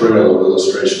of portrayal or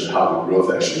illustration of how the growth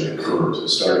actually occurred.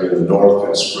 Starting in the north,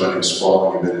 kind of spreading,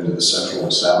 sprawling a bit into the central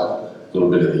and south, a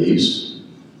little bit in the east.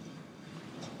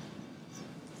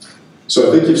 So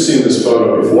I think you've seen this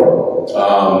photo before.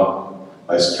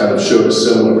 I kind of showed a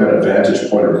similar kind of vantage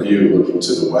point of view looking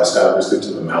to the west, obviously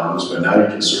to the mountains, but now you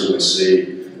can certainly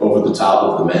see over the top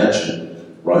of the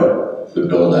mansion, right, the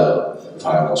build out of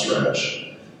Highlands Ranch.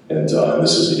 And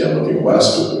this is again looking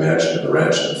west with the mansion and the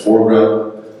ranch in the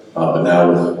foreground, but now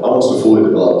with almost a fully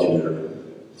developed community.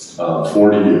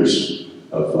 40 years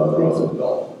of growth and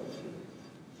development.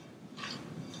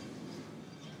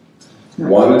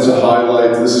 Wanted to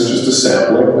highlight, this is just a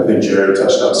sampling. I think Jerry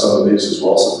touched on some of these as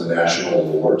well, some of the national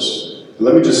awards. But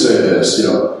let me just say this,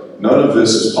 none of this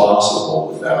is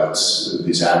possible without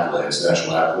these accolades,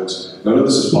 national accolades. None of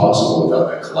this is possible without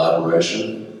that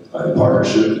collaboration and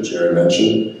partnership that Jerry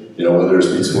mentioned. Whether it's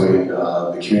between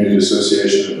the Community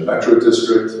Association and the Metro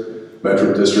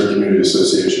District Community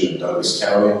Association in Douglas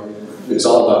County. It's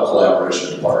all about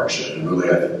collaboration and partnership, and really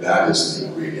I think that is the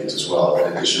ingredient as well.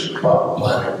 In addition to the proper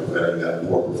planning, preventing that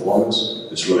poor performance,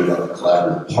 it's really about the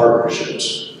collaborative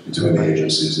partnerships between the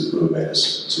agencies that really made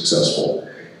us successful.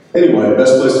 Anyway,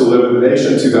 best place to live in the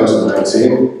nation,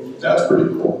 2019, that's pretty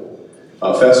cool.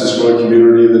 Fastest growing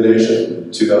community in the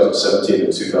nation, 2017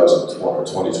 and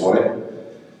 2020.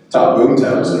 Top boom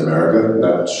towns in America,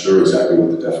 not sure exactly what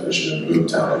the definition of boom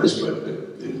town is, but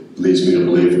it leads me to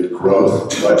believe that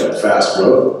growth, right, that fast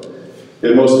growth,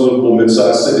 in most livable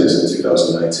mid-sized cities in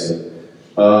 2019.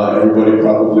 Everybody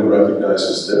probably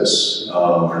recognizes this,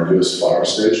 our newest fire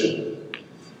station.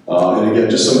 And again,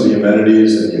 just some of the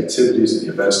amenities and the activities and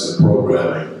the events and the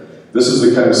programming. This is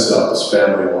the kind of stuff, this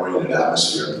family-oriented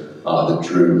atmosphere that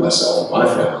drew myself and my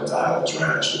family to Highlands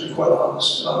Ranch, to be quite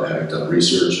honest, having done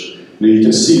research. You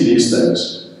can see these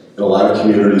things, and a lot of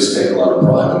communities take a lot of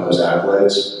pride in those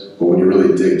accolades, but when you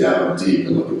really dig down deep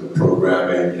and look at the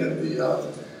programming and the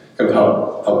kind of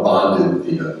how bonded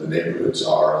the neighborhoods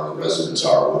are and the residents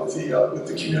are with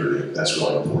the community, that's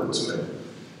really important to me.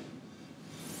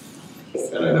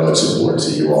 And I know it's important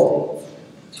to you all.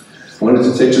 I wanted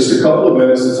to take just a couple of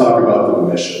minutes to talk about the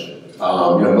mission.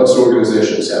 Most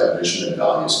organizations have mission and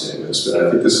value statements, but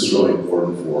I think this is really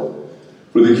important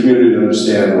for the community to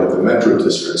understand what the Metro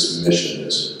District's mission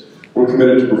is. We're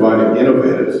committed to providing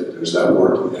innovative, there's that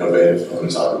word, innovative, I'm going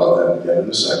to talk about that again in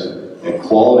a second, and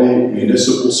quality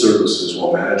municipal services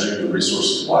while managing the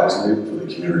resources wisely for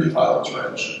the community of Highlands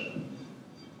Ranch.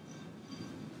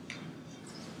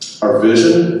 Our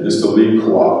vision is to lead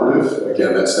cooperative.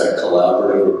 Again, that's that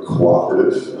collaborative or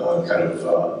cooperative kind of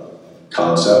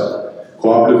concept.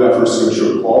 Cooperative efforts to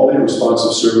ensure quality,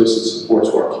 responsive service and support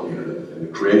to our community in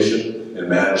the creation and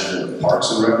management of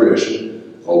parks and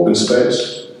recreation, open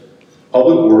space,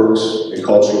 public works, and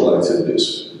cultural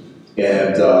activities.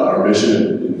 And our mission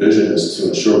and vision is to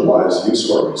ensure wise use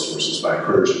of our resources by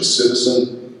encouraging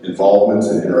citizen involvement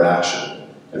and interaction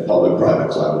in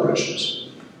public-private collaborations.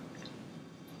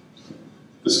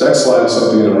 This next slide is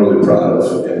something that I'm really proud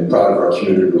of, and proud of our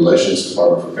community relations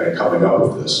department for kind of coming up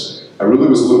with this. I really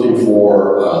was looking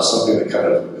for something that kind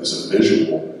of is a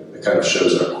visual that kind of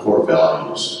shows our core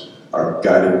values, our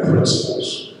guiding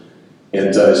principles. And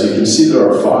as you can see, there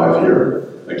are 5 here.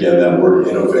 Again, that word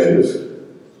innovative,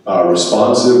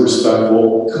 responsive,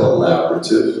 respectful,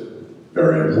 collaborative,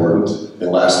 very important,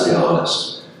 and lastly,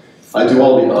 honest. I do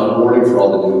all the onboarding for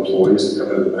all the new employees that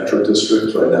come into the Metro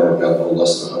District. Right now, we've got a little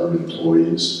less than 100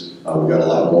 employees. We've got a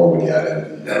lot more when you add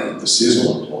in the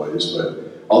seasonal employees, but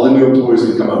all the new employees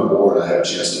that come on board, I have a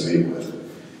chance to meet with.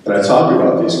 And I talk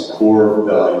about these core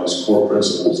values, core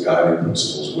principles, guiding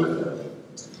principles with them.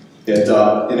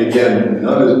 And again,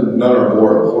 none are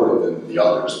more important than the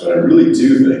others, but I really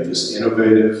do think this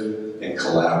innovative and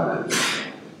collaborative,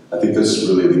 I think this is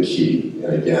really the key.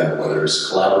 And again, whether it's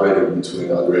collaborating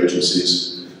between other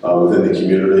agencies within the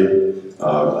community,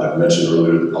 I've mentioned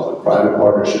earlier the public-private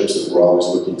partnerships that we're always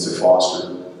looking to foster.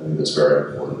 I think that's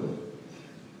very important.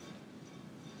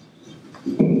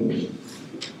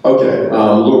 Okay,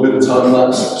 a little bit of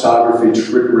time-lapse photography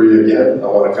trickery again. I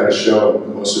want to kind of show,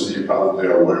 most of you probably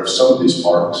are aware of some of these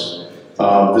parks.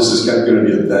 This is kind of going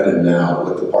to be a then and now,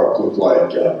 what the park looked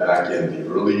like back in the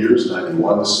early years,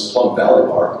 91. This is Plum Valley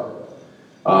Park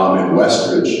in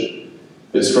Westridge.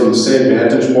 It's from the same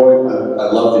vantage point.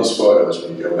 I love these photos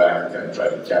when you go back and kind of try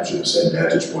to capture the same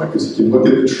vantage point, because you can look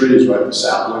at the trees, right, the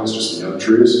saplings, just the young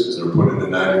trees, as they were put in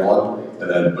 91, and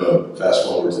then boom, fast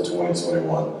forward to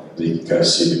 2021. You can kind of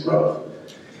see the growth.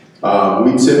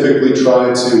 We typically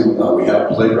try to, we have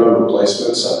playground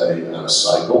replacements on a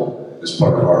cycle as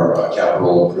part of our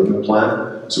capital improvement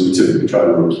plan. So we typically try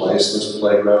to replace those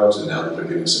playgrounds, and now that they're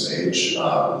getting some age,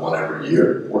 1 every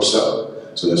year or so.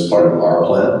 So that's part of our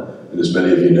plan. And as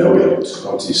many of you know, we have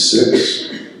 26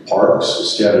 parks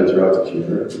scattered throughout the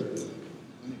community.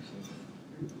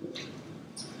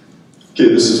 Okay,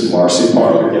 this is Marcy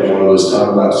Park, again, one of those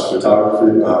time-lapse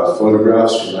photography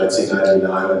photographs from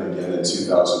 1999 and again in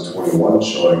 2021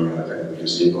 showing kind of the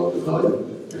gazebo pavilion.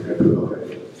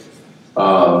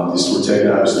 These were taken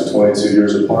obviously 22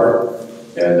 years apart,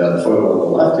 and the photo on the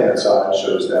left-hand side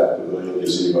shows that pavilion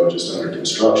gazebo just under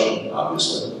construction,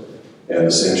 obviously, and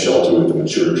the same shelter with the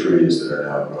mature trees that are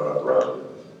now grown up around it.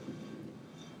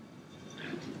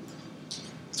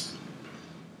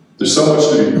 There's so much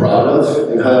to be proud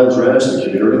of in Highlands Ranch, the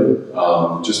community.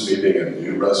 Just me being a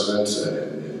new resident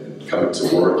and coming to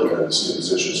work in this new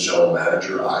position as general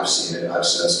manager, I've seen it, I've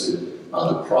sensed it,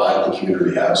 the pride the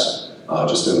community has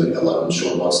just in the 11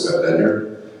 short months that I've been here.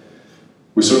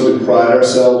 We certainly pride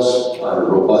ourselves on a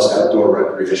robust outdoor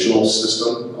recreational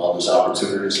system, all those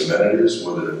opportunities, amenities,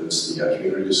 whether it's the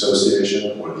community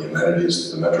association or the amenities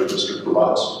that the Metro District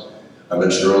provides. I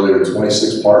mentioned earlier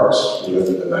 26 parks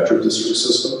within the Metro District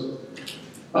system.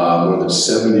 More than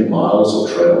 70 miles of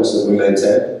trails that we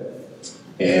maintain,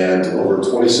 and over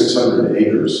 2,600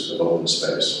 acres of open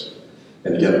space.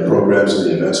 And again, the programs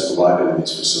and the events provided in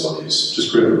these facilities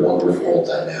just create a wonderful,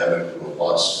 dynamic,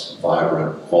 robust,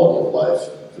 vibrant quality of life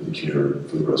for the community,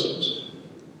 for the residents.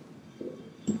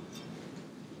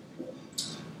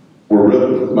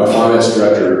 My finance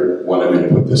director wanted me to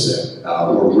put this in.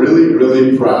 We're really,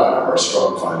 really proud of our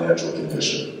strong financial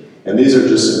condition. And these are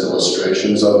just some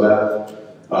illustrations of that.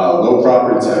 Low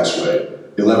property tax rate,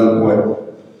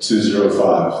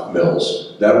 11.205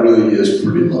 mils. That really is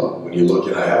pretty low. When you look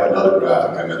at, I have another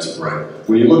graphic I meant to bring.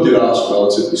 When you look at us,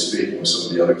 relatively speaking, with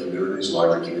some of the other communities,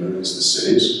 larger communities, the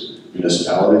cities,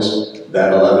 municipalities,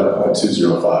 that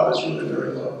 11.205 is really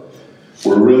very low.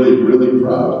 We're really, really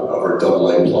proud of our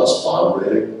AA+ bond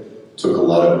rating. Took a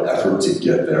lot of effort to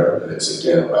get there, and it's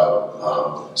again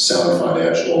about sound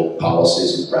financial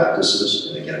policies and practices,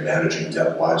 and again, managing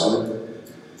debt wisely.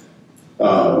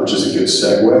 Which is a good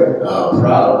segue.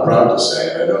 Proud to say,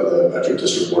 and I know the Metro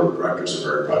District Board of Directors are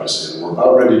very proud to say that we're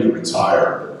about ready to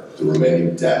retire the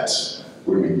remaining debt.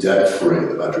 We're going to be debt-free in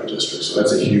the Metro District, so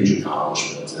that's a huge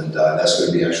accomplishment, and that's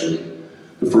going to be actually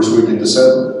the first week in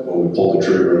December when we pull the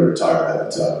trigger and retire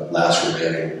that last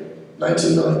remaining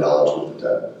 $19 million worth of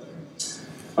debt.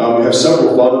 We have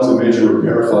several funds, the major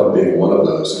repair fund being one of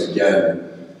those, and again,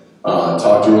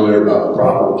 talked earlier about the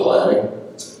proper planning.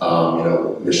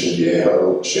 Mission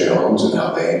Viejo, Shea Homes, and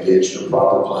how they engage in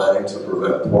proper planning to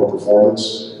prevent poor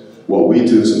performance. What we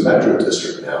do as a Metro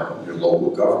District now, your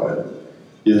local government,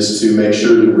 is to make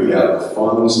sure that we have the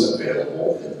funds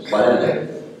available in planning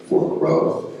for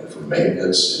growth and for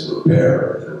maintenance and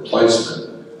repair and replacement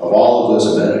of all of those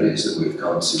amenities that we've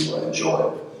come to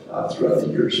enjoy throughout the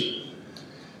years.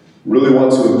 Really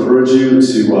want to encourage you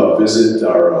to visit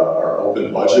our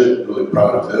open budget. Really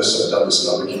proud of this. I've done this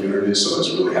in other communities, so I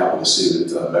was really happy to see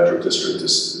that Metro District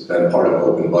has been part of an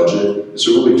open budget. It's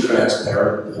a really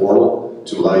transparent portal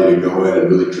to allow you to go in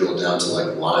and really drill down to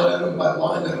like line item by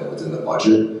line item within the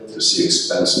budget to see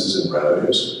expenses and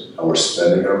revenues, how we're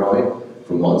spending our money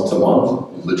from month to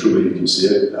month. Literally, you can see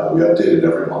it. We update it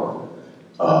every month,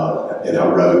 and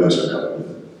how revenues are coming in.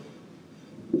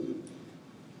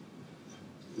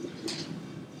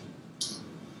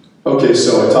 Okay,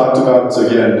 so I talked about,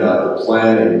 again, the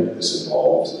planning is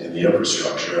involved in the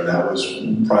infrastructure, and that was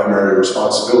primary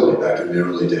responsibility back in the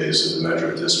early days of the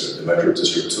Metro District. The Metro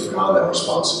District took on that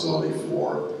responsibility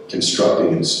for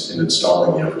constructing and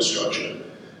installing the infrastructure.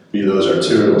 Be those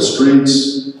arterial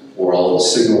streets, or all the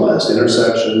signalized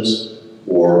intersections,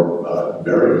 or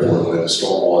very importantly, the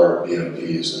stormwater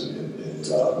BMPs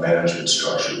and management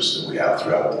structures that we have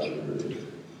throughout the community.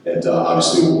 And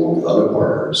obviously we'll work with other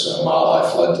partners. Mile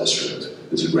High Flood District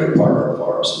is a great partner of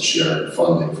ours in sharing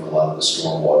funding for a lot of the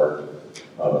stormwater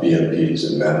BMPs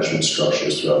and management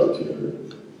structures throughout the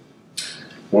community.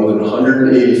 More than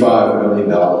 $185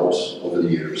 million over the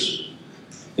years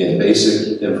in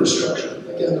basic infrastructure.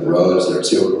 Again, the roads, the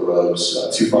arterial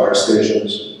roads, 2 fire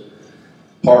stations,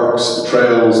 parks, the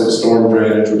trails, the storm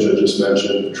drainage, which I just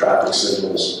mentioned, the traffic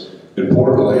signals.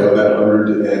 Importantly, of that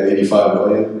 $185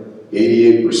 million,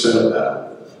 88% of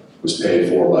that was paid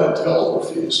for by developer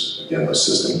fees. Again, those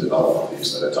system development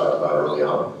fees that I talked about early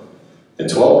on. And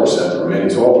 12%, the remaining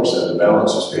 12%, the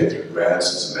balance was paid through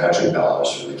grants and matching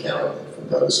dollars from the county, from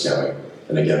Douglas County,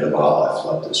 and again, the Mile High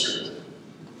Flood District.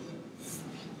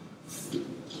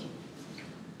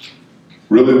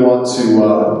 Really want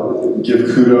to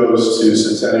give kudos to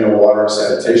Centennial Water and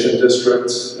Sanitation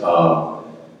District.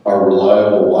 Our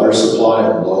reliable water supply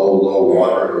and low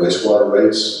water and wastewater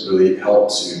rates really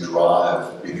help to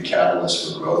be the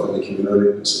catalyst for growth in the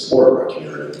community and support our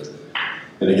community.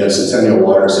 And again, Centennial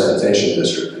Water and Sanitation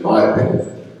District, in my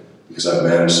opinion, because I've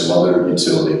managed some other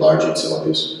large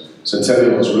utilities,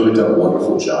 Centennial has really done a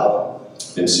wonderful job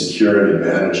in securing and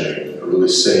managing a really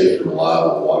safe and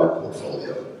reliable water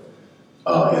portfolio.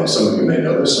 And some of you may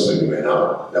know this, some of you may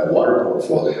not. That water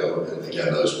portfolio, and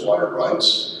again, those water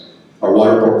rights, our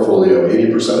water portfolio,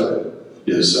 80% of it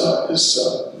is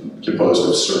composed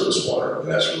of surface water, and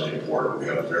that's really important. We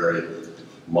have a very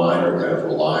minor kind of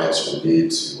reliance or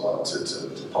need to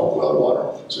pump well water.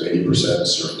 So 80%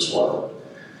 is surface water.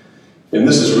 And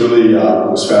this is really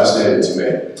was fascinating to me.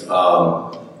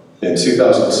 In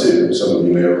 2002, some of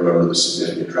you may remember the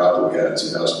significant drought that we had in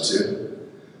 2002.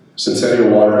 Centennial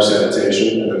Water and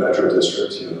Sanitation and the Metro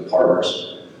District, the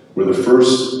partners, were the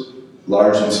first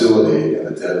large utility in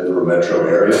the Denver metro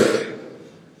area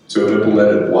to have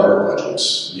implemented water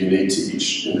budgets unique to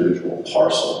each individual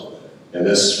parcel. And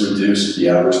this reduced the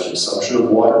average consumption of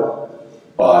water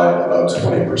by about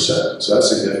 20%. So that's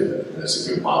significant, and it's a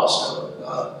good milestone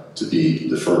to be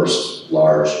the first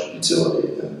large utility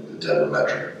in the Denver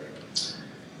metro.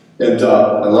 And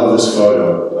I love this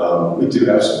photo. We do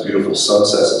have some beautiful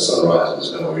sunsets and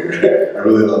sunrises over here. I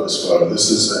really love this photo. This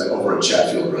is over at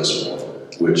Chatfield Reservoir,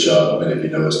 which many of you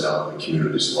know is now the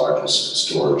community's largest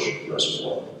storage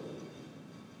reservoir.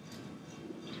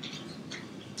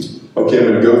 Okay, I'm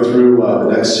going to go through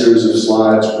the next series of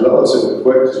slides relatively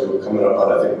quick because we're coming up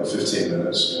on, I think, 15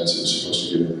 minutes. Nancy's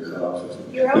supposed to give me the cutoff.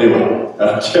 Anyway,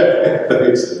 okay,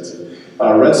 thanks, Nancy.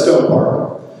 Redstone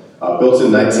Park, built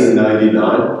in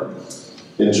 1999,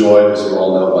 enjoyed, as you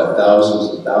all know, by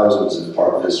thousands and thousands of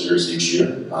park visitors each year,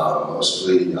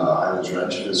 mostly Highlands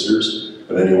Ranch visitors.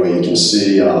 But anyway, you can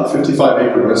see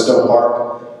 55-acre Redstone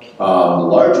Park, the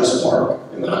largest park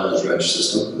in the Highlands Ranch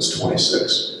system, is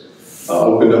 26.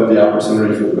 Opened up the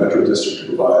opportunity for the Metro District to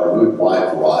provide a really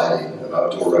wide variety of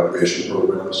outdoor recreation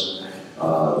programs.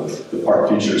 The park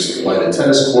features lighted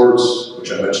tennis courts,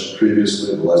 which I mentioned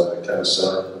previously, the Lesbeck Tennis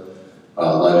Center,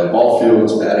 lighted ball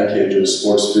fields, batting cages,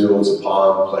 sports fields, a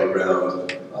pond, playground.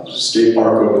 There's a skate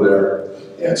park over there,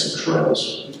 and some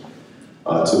trails.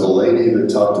 To the lady that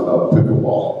talked about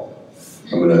pickleball,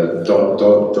 I'm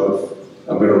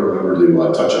gonna remember to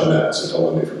touch on that, so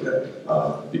don't let me forget,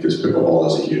 because pickleball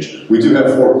is a huge. We do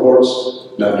have 4 courts,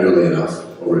 not nearly enough,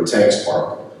 over at Tanks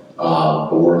Park,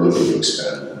 but we're looking to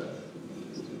expand that.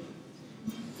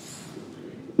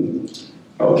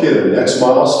 Okay, the next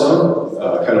milestone,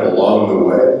 kind of along the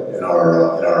way in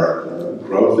our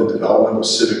growth and development,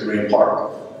 was Civic Green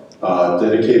Park,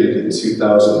 dedicated in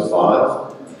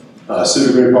 2005.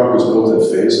 Civic Green Park was built in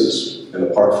phases, and the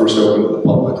park first opened to the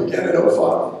public again in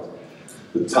 2005.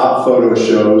 The top photo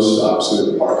shows,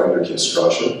 obviously, the park under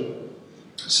construction.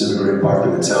 Civic Green Park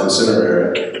in the town center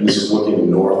area. And this is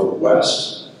looking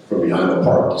northwest from behind the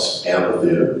park's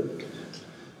amphitheater.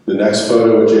 The next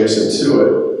photo adjacent to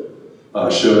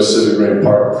it shows Civic Green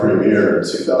Park premiere in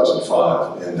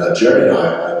 2005. And Jerry and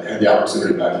I had the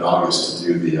opportunity back in August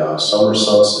to do the Summer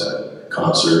Sunset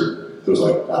concert. There was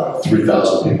like, I don't know,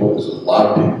 3,000 people. There was a lot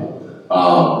of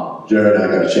people. Jerry and I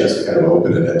got a chance to kind of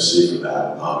open an MC for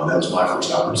that. And that was my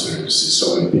first opportunity to see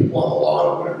so many people on the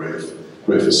lawn. What a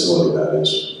great facility that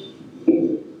is.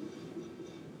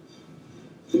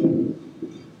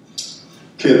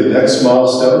 Okay, the next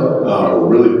milestone, we're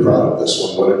really proud of this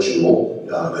one. What a jewel,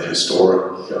 the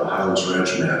historic Highlands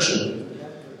Ranch Mansion.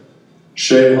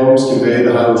 Shea Homes conveyed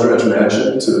the Highlands Ranch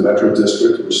Mansion to the Metro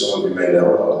District, which some of you may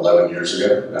know, about 11 years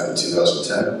ago, back in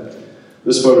 2010.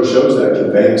 This photo shows that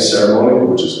conveying ceremony,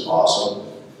 which is awesome.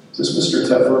 Is this Mr.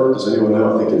 Teffer? Does anyone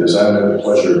know? I think it is. I haven't had the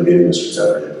pleasure of meeting Mr.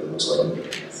 Teffer yet, but it looks like it.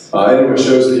 Anyway, it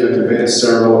shows the conveyance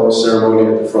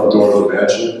ceremony at the front door of the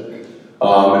mansion.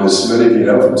 And as many of you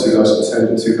know, from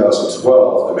 2010 to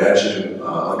 2012, the mansion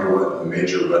underwent a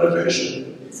major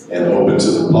renovation and opened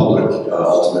to the public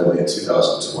ultimately in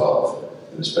 2012.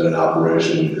 And it's been in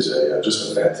operation as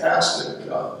just a fantastic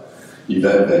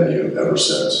event venue ever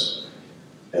since.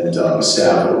 And the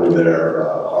staff over there,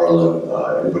 Harlan,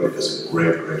 everybody does a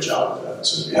great job with that.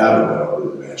 So if you haven't been over to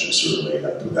the mansion, certainly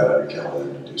put that on your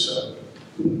calendar to do so.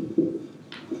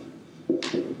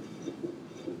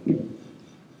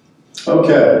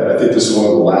 Okay, I think this is one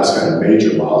of the last kind of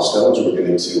major milestones. We're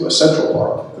getting to Central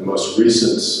Park, the most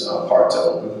recent park to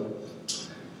open.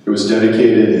 It was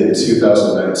dedicated in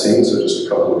 2019, so just a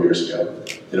couple of years ago.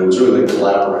 And it was really a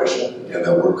collaboration, again,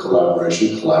 that word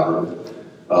collaboration, collaborative,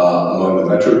 among the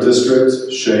Metro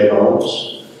District, Shea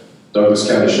Homes, Douglas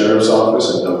County Sheriff's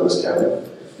Office, and Douglas County.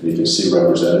 And you can see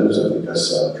representatives. I think that's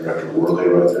Director Worley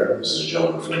right there. This is a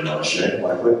gentleman from Shea,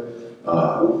 likely.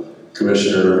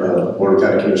 Board of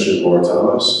County Commissioner Laura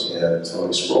Thomas and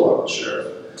Tony Sproul, the sheriff.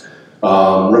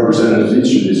 Representatives of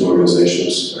each of these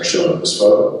organizations are shown in this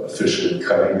photo, officially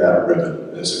cutting that ribbon.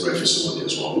 And it's a great facility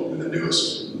as well, and the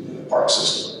newest in the park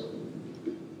system.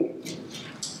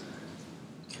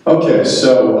 Okay,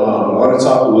 so I want to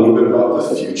talk a little bit about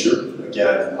the future.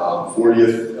 Again,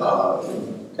 40th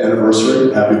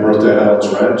anniversary, happy birthday, Highlands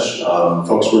Ranch.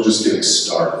 Folks, we're just getting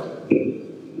started.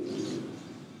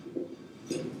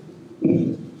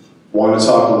 Want to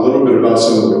talk a little bit about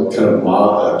some of the kind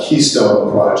of keystone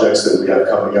projects that we have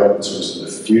coming up in terms of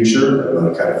the future. I'm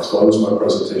going to kind of close my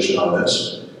presentation on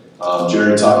this.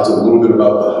 Jerry talked a little bit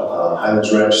about the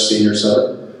Highlands Ranch Senior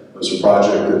Center. It was a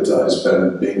project that has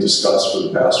been being discussed for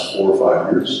the past 4 or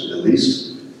 5 years, at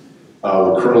least.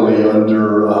 We're currently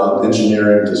under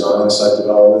engineering, design, site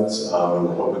development, and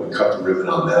we're hoping to cut the ribbon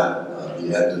on that at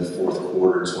the end of the fourth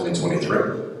quarter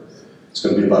 2023. It's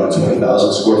going to be about a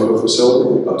 20,000 square foot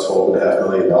facility, about $12.5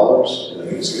 million, and I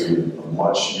think it's going to be a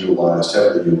much utilized,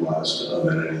 heavily utilized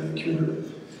amenity in the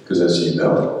community. Because as you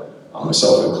know,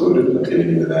 myself included, I'm getting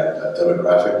into that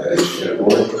demographic, that age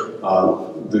category,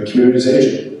 the community is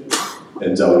aging.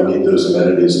 And we need those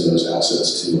amenities and those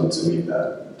assets to meet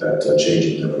that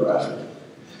changing demographic.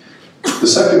 The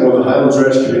second one, the Highlands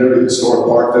Ranch Community Historic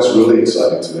Park, that's really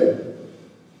exciting to me.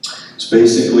 It's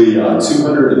basically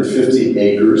 250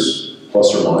 acres,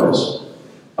 plus or minus,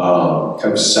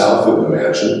 kind of south of the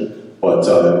mansion, but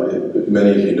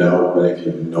many of you know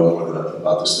more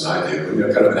about this than I do,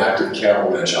 but kind of an active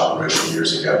cattle ranch operation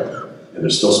years ago, and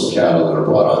there's still some cattle that are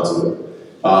brought onto it.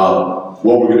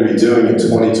 What we're going to be doing in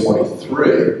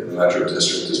 2023, the Metro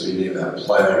District, is beginning that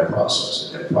planning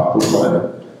process, and proper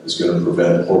planning is going to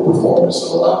prevent poor performance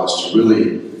and allow us to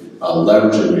really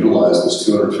leverage and utilize this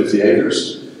 250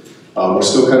 acres. We're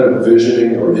still kind of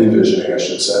envisioning, I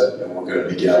should say, and we're going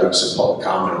to be gathering some public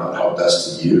comment about how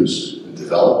best to use and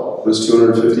develop those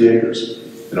 250 acres.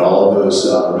 And all of those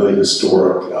really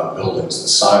historic buildings, the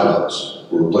silos.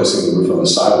 We're replacing the roof on the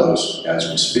silos as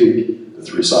we speak, the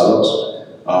 3 silos.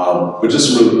 But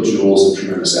just really jewels and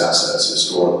tremendous assets,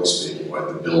 historically speaking, like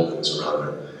the buildings around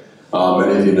there.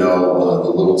 Many of you know the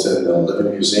Littleton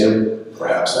Living Museum.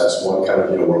 Perhaps that's one kind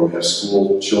of, where we have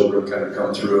school children kind of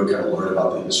come through and kind of learn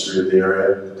about the history of the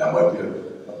area. That might be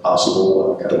a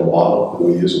possible kind of a model that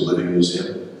we use, a living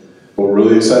museum. But we're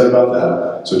really excited about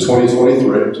that. So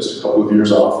 2023, just a couple of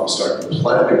years off, we start the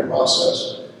planning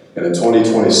process. And in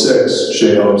 2026,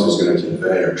 Shea Homes is going to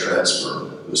convey or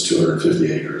transfer those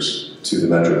 250 acres to the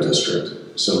Metro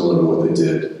District, similar to what they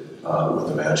did with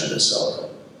the mansion itself.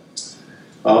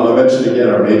 I mentioned again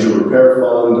our major repair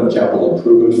fund, our capital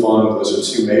improvement fund. Those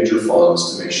are 2 major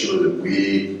funds to make sure that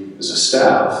we, as a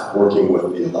staff, working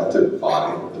with the elected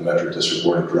body, the Metro District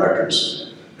Board of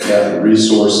Directors, have the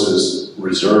resources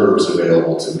reserves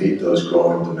available to meet those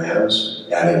growing demands,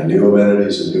 adding new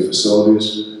amenities and new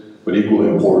facilities, but equally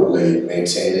importantly,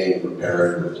 maintaining,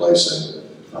 repairing, replacing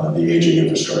the aging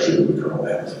infrastructure that we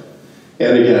currently have.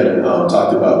 And again,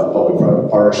 talked about the public-private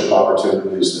partnership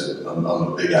opportunities that I'm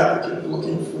a big advocate of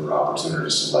looking for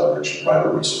opportunities to leverage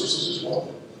private resources as well.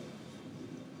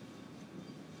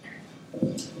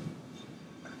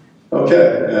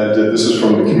 Okay, and this is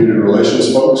from the community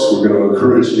relations folks. We're going to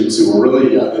encourage you to,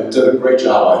 they've done a great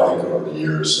job, I think, over the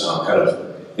years, kind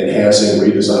of enhancing,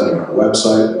 redesigning our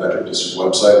website, the Metro District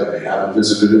website. If you haven't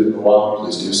visited it in a while,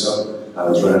 please do so,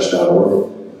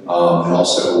 highlandsranch.org. And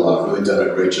also really done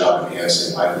a great job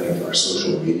enhancing, I think, our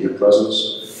social media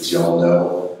presence. As you all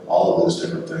know, all of those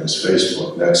different things,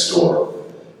 Facebook, Nextdoor,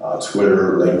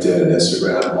 Twitter, LinkedIn, and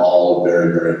Instagram, all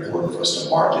very, very important for us to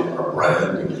market our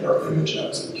brand and get our image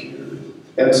out to the community.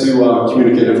 And to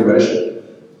communicate information.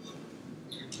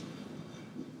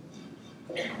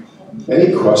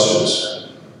 Any questions?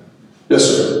 Yes,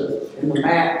 sir. In the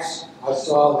maps, I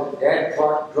saw that Dad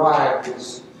Clark Drive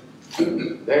was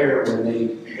there when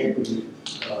they opened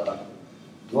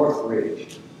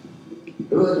Northridge.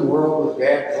 Who in the world was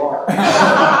Dad Clark?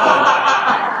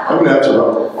 I'm going to have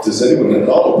to, does anyone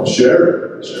know?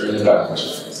 Sherry in the back.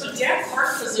 So Dad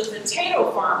Clark was a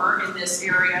potato farmer in this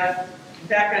area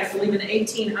back, I believe, in the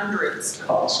 1800s.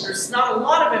 Awesome. There's not a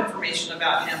lot of information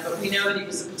about him, but we know that he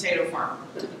was a potato farmer.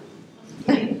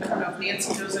 I don't know if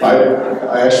Nancy knows anything.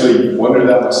 I actually wondered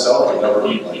that myself. I never,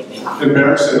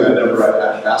 embarrassing, I never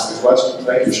asked the question.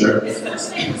 Thank you, Sherry. His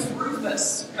first name was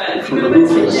Rufus, but he would have been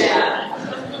his dad.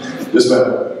 Yes, ma'am.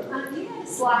 You had a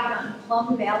slide on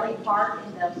Plum Valley Park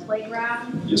in the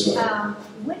playground. Yes, ma'am.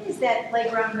 When is that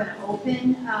playground going to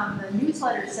open? The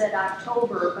newsletter said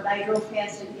October, but I drove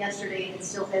past it yesterday and it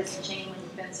still has a chain link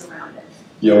fence around it.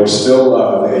 Yeah, we're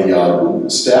still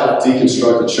staff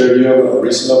deconstructed. Sherry, do you have a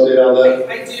recent update on that?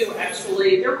 I do,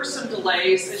 actually. There were some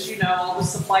delays, as you know, all the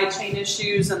supply chain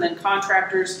issues, and then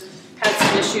contractors had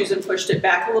some issues and pushed it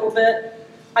back a little bit.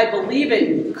 I believe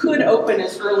it could open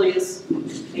as early as,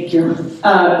 thank you.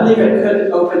 I believe it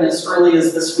could open as early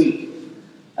as this week.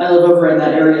 I live over in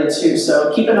that area too,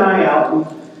 so keep an eye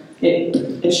out.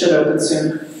 And it should open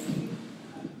soon.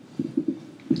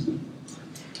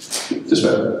 Yes,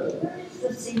 ma'am.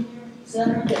 The senior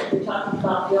center that we're talking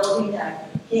about building, I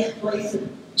can't place it.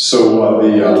 So the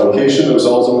location that was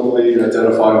ultimately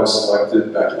identified and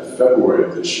selected back in February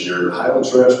of this year,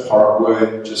 Highlands Ranch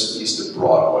Parkway, just east of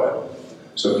Broadway.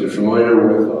 So if you're familiar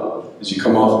with, as you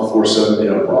come off of 470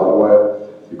 on Broadway,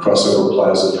 you cross over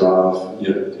Plaza Drive.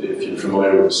 If you're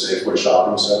familiar with the Safeway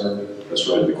Shopping Center, that's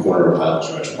right at the corner of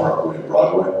Highlands Ranch Parkway and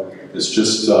Broadway. It's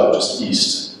just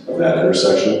east of that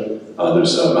intersection.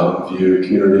 There's a Mountain View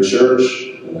Community Church,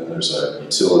 and then there's a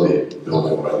utility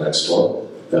building right next door.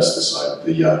 That's the site.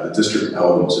 The district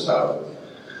owns about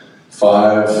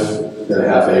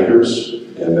 5.5 acres,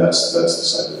 and that's the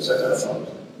site that's identified.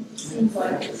 Seems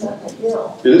like it's up a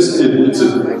hill. It's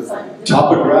a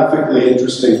topographically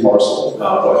interesting parcel,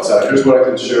 but here's what I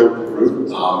can share with the group,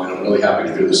 and I'm really happy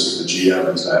to hear this as the GM,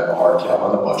 because I have a hard cap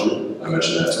on the budget. I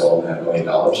mentioned that $12.5 million.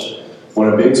 What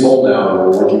I'm being told now, and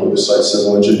we're working with the site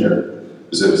civil engineer,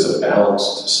 is that it's a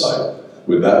balanced site.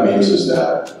 What that means is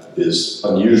that as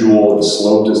unusual and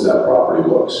sloped as that property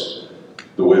looks,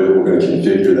 the way that we're going to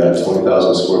configure that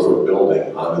 20,000 square foot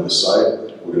building onto the site,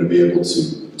 we're going to be able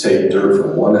to take dirt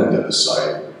from one end of the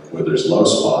site where there's low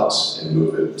spots and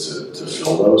move it to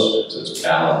fill those. So it's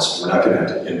balanced. We're not going to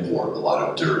have to import a lot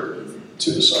of dirt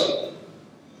to the site.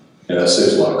 And that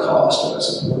saves a lot of cost, and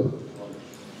that's important.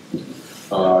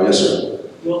 Yes, sir.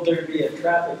 Will there be a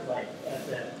traffic light at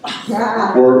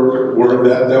that?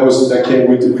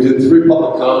 We did 3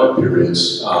 public comment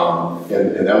periods,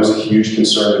 and that was a huge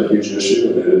concern and a huge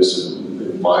issue, and it is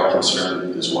my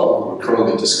concern as well. We're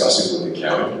currently discussing with the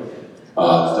county.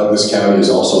 Douglas County is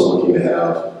also looking to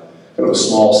have kind of a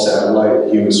small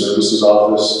satellite human services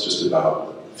office, just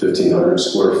about 1,500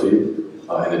 square feet,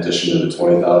 in addition to the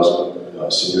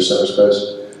 20,000 senior center space.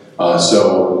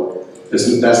 So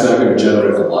that's not going to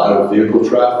generate a lot of vehicle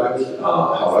traffic.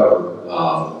 However,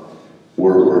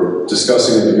 we're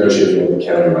discussing and negotiating with the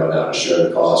county right now to share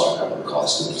the cost or cover the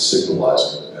cost of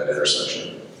signalizing that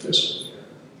intersection. Yes.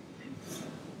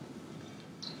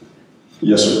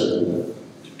 Yes, sir.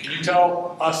 Can you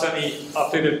tell us any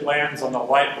updated plans on the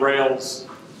light rails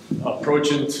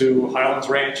approaching to Highlands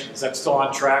Ranch? Is that still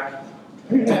on track?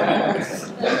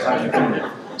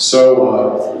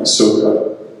 So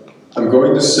I'm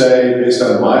going to say, based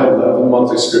on my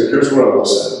 11-month experience, here's what I will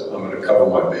say. I'm going to cover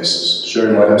my bases.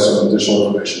 Sherry might have some additional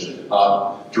information.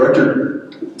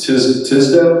 Director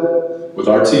Tisdale with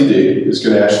RTD is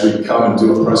going to actually come and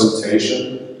do a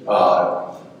presentation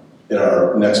in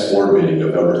our next board meeting,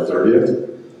 November 30th.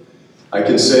 I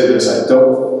can say this,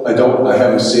 I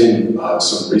haven't seen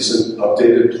some recent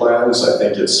updated plans. I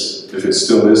think if it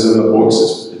still is in the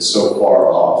books, it's so far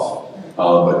off.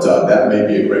 But that may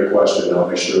be a great question. I'll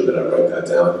make sure that I write that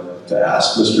down to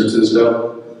ask Mr.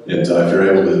 Tisdale. And if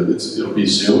you're able to, it'll be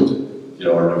Zoomed, you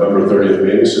know, our November 30th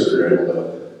meeting, so if you're able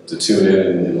to tune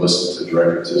in and listen to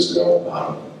Director Tisdale,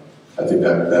 I think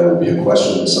that will be a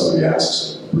question that somebody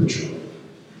asks, I'm pretty sure.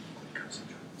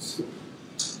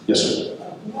 Yes, sir.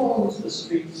 Who owns the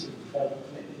streets in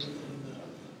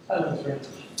Highlands Ranch?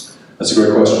 That's a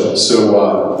great question.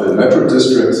 So the Metro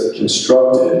District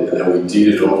constructed, and then we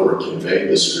deeded over, conveyed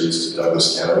the streets to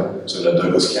Douglas County. So now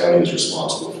Douglas County is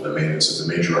responsible for the maintenance of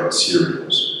the major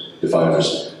arterials, if I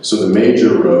understand. So the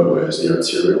major roadways, the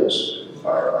arterials,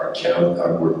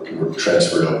 were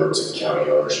transferred over to county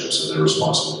ownership. So they're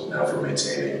responsible now for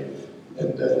maintaining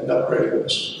and upgrading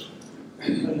those.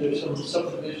 And there's some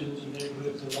subdivisions and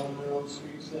neighborhoods along their own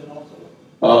streets then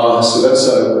also? So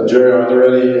that's, Jerry, are there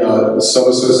any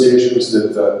sub-associations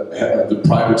that have the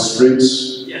private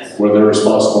streets? Yes. Where they're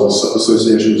responsible, the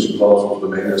sub-associations responsible for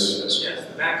the maintenance? Yes,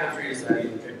 the backcountry is that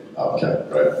even bigger. Okay,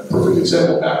 right. Perfect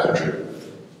example of backcountry.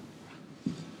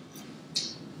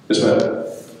 Yes, ma'am.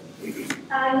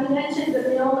 You mentioned the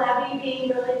mill levy being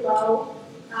really low.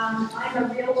 I'm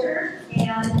a realtor,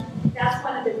 and that's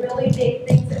one of the really big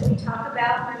things that we talk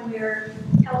about when we're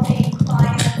helping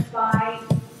clients buy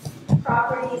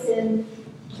properties in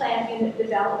planned unit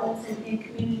developments in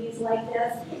communities like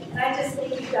this. And I just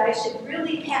think you guys should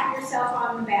really pat yourself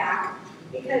on the back,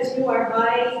 because you are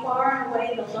by far and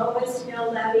away the lowest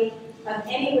mill levy of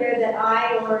anywhere that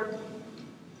I or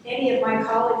any of my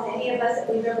colleagues, any of us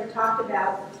that we've ever talked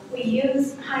about. We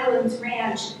use Highlands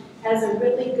Ranch as a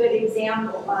really good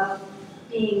example of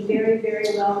being very,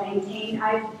 very well maintained.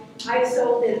 I've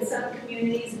sold in some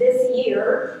communities this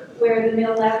year where the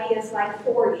mill levy is like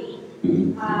 40.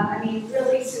 I mean,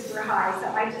 really super high. So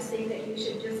I just think that you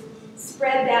should just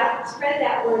spread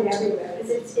that word everywhere,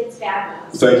 because it's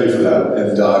fabulous. Thank you for that.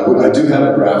 And I do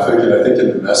have a graphic, and I think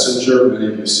in the messenger, many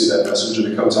of you see that messenger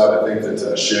that comes out. I think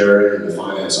that Sherry in the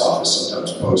finance office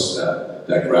sometimes posts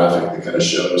that graphic that kind of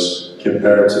shows,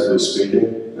 comparatively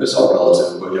speaking. It's all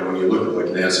relative, but yeah, when you look at,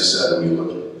 like Nancy said, when you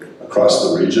look across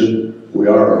the region, we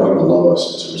are among the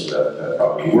lowest in terms of that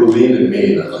property. We're lean and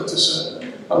mean, I'd like to say.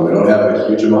 We don't have a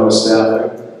huge amount of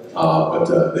staffing, but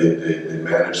they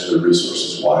manage their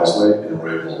resources wisely, and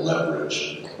we're able to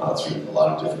leverage through a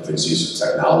lot of different things. Use of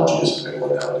technology is a big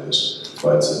one nowadays,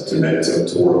 but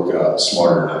to work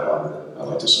smarter, not harder, I'd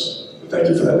like to say. But thank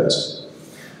you for that answer.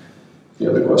 Any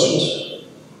other questions?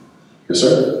 Yes,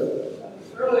 sir.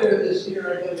 Earlier this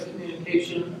year, I got a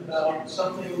communication about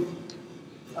something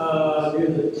near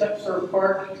the Tepser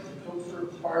Park,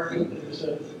 Topher Park. There was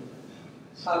a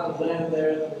plot of land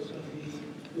there that was going to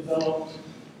be developed,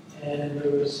 and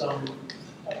there was a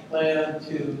plan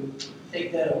to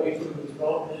take that away from the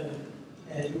development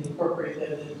and incorporate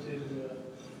that into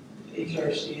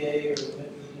HRCA or the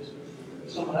Metro District or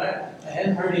something. I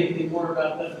hadn't heard anything more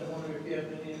about that. I wonder if you have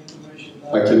any information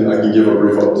about I can give a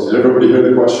brief update. Did everybody hear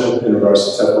the question in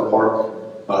regards to Tepper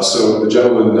Park? So the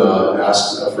gentleman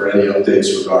asked for any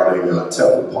updates regarding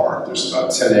Tepper Park. There's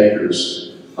about 10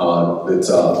 acres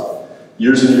that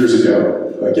years and years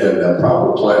ago, again, that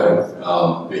proper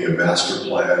planning, being a master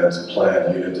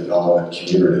planned unit development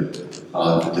community,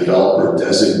 the developer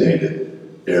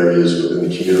designated areas within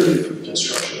the community for the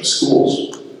construction of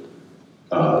schools,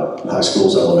 high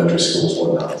schools, elementary schools,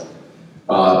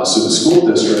 whatnot. So the school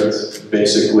district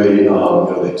basically,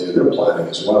 they do their planning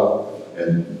as well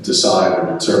and decide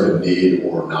or determine need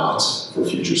or not for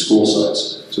future school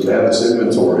sites. So they have this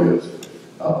inventory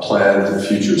of planned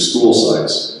future school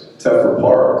sites. Tepper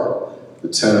Park, the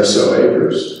 10 or so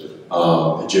acres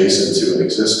adjacent to an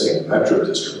existing Metro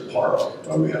District park,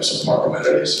 where we have some park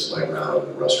amenities, playground,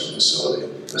 a restroom facility,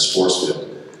 and a sports field.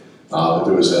 But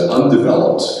there was an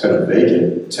undeveloped, kind of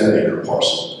vacant 10-acre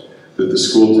parcel that the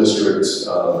school district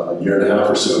a year and a half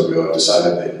or so ago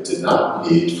decided they did not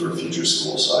need for a future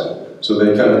school site. So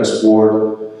they kind of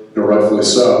explored, rightfully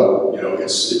so,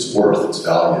 its worth, its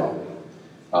value.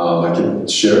 I can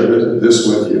share this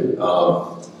with you.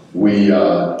 We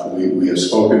have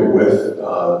spoken with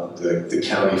the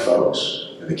county folks,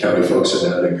 and the county folks are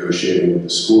now negotiating with the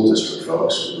school district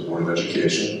folks, with the Board of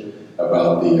Education,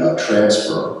 about the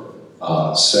transfer,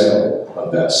 sale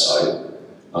of that site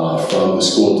from the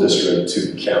school district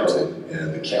to the county,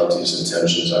 and the county's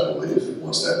intentions, I believe,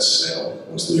 once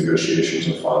the negotiations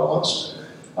are finalized,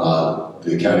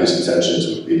 the county's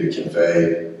intentions would be to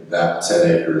convey that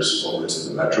 10 acres over to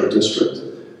the Metro District,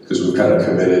 because we've kind of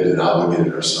committed and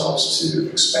obligated ourselves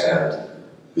to expand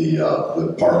the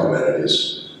park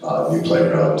amenities, new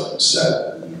playground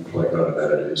set, new playground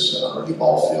amenities, new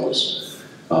ball fields,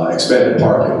 expanded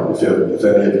parking. If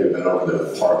any of you have been over there,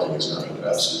 the parking is not the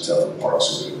best. It's the parks,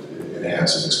 so we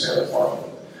enhance and expand the parking.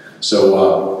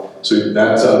 So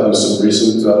that there's some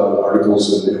recent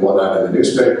articles and whatnot in the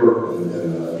newspaper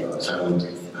and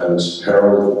Highlands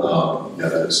Herald. Yeah,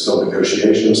 there's still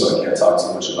negotiations, so I can't talk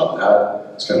too much about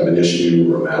that. It's kind of an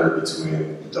issue or a matter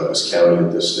between Douglas County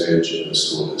at this stage and the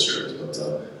school district. But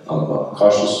I'm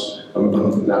cautious. I'm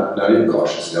not even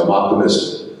cautious. I'm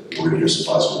optimistic. We're going to hear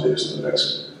some positive news in the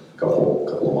next couple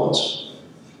of months.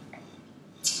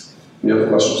 Any other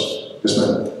questions? Yes,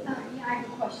 ma'am. Yeah, I have a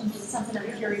question, just something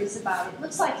I'm curious about. It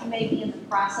looks like you may be in the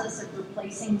process of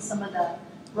replacing some of the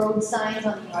road signs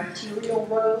on the arterial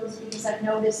roads, because I've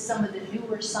noticed some of the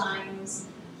newer signs,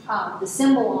 the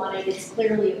symbol on it is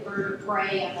clearly a bird of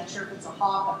prey. I'm not sure if it's a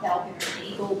hawk, a falcon, or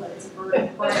an eagle, but it's a bird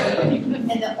of prey. And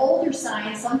the older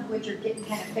signs, some of which are getting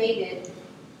kind of faded,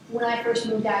 when I first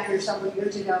moved out here several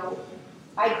years ago,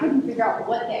 I couldn't figure out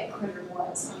what that critter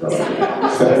was on the sign. It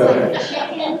was like a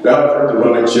chicken. Yeah, I've heard the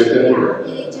running chicken.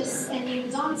 Yeah, and it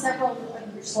was on several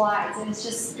of your slides, and it's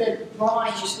just, the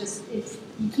drawing is just,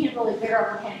 you can't really figure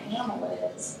out what kind of animal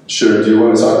it is. Sure. Do you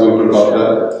want to talk a little bit about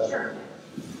that? Sure.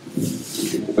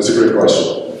 That's a great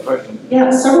question. Yeah,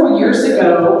 several years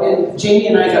ago, and Jamie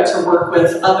and I got to work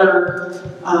with other,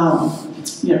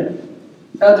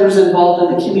 others involved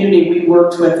in the community. We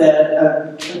worked with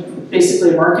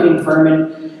basically a marketing firm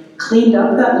and cleaned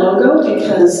up that logo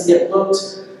because it looked,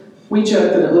 we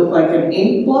joked that it looked like an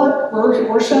ink blot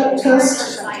Rorschach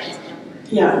test.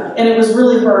 Yeah, and it was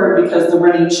really hard because the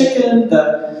running chicken,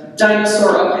 the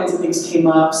dinosaur, all kinds of things came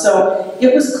up. So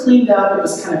it was cleaned up, it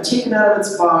was kind of taken out of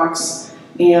its box.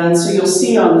 And so you'll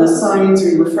see on the signs, or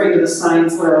you're afraid of the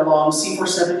signs that are along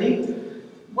C470.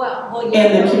 Well,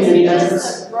 and the community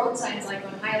just the road signs like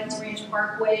on Highlands Ranch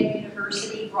Parkway,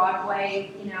 University,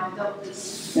 Broadway,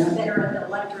 those that are in the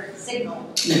electric signal.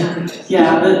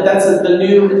 Yeah, that's the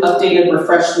new updated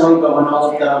refreshed logo on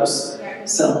all of those.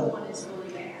 So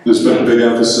there's been a big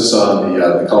emphasis on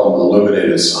they call them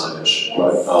illuminated signage,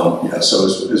 right? Yeah, so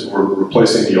as we're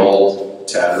replacing the old,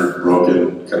 tattered,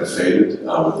 broken, kind of faded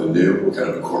with the new, we're kind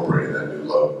of incorporating that new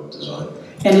logo design.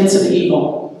 And it's an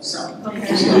eagle, so.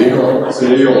 It's an eagle. It's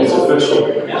an eagle. It's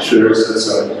official. Sure, that's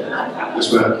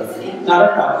yes, ma'am.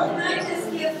 Not a problem. Can I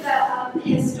just give the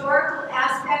historical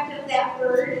aspect of that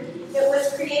bird? It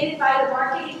was created by the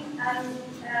marketing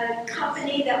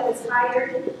company that was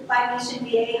hired by Mission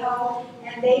Viejo,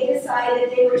 and they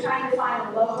decided they were trying to find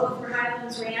a logo for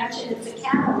Highlands Ranch, and it's a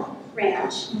cattle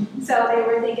ranch. So they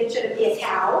were thinking, should it be a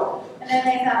cow? And then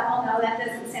they thought, well, no, that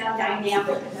doesn't sound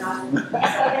dynamic enough.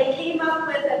 So they came up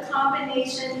with a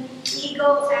combination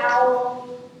eagle, owl,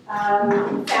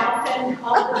 falcon,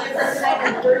 all the different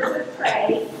kinds of birds of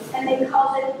prey, and they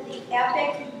called it the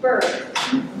epic bird.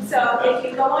 So if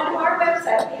you go onto our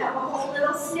website, we have a whole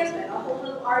little snippet, a whole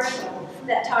little article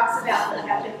that talks about the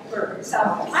epic bird. So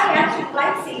I actually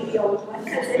like seeing the old one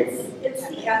because it's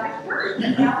the epic bird.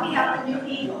 And now we have the new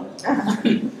eagle.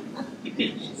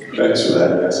 Thanks for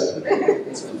that, yes.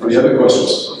 Any other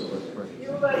questions?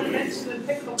 You mentioned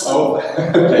the pickleball. Oh,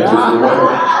 thank you for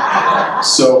remembering.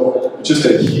 So, just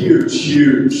a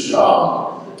huge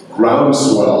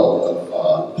groundswell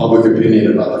of public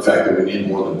opinion about the fact that we need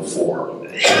more than 4.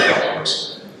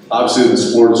 Obviously, the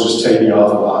sport is just taking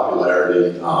off in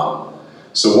popularity.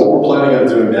 So what we're planning on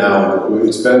doing now, it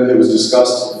was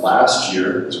discussed last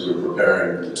year as we were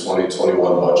preparing the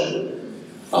 2021 budget.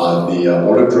 The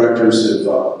board of directors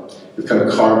have kind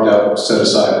of carved out, set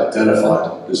aside,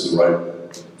 identified is the right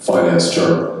finance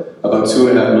term, about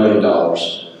 $2.5 million.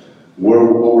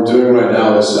 What we're doing right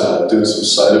now is doing some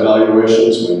site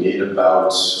evaluations. We need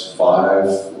about 5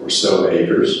 or so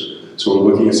acres. So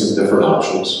we're looking at some different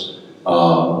options.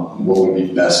 What would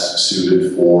be best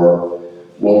suited for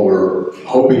what we're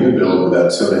hoping to build with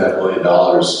that $2.5 million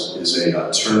is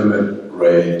a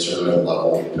tournament-grade,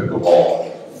 tournament-level pickleball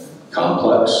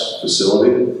complex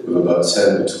facility with about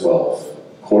 10 to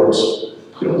 12 courts,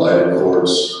 lighted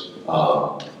courts, a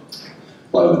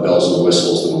lot of the bells and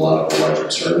whistles that a lot of the larger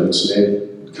tournaments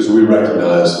need. Because we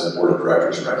recognize, the board of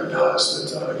directors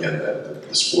recognize that, again, that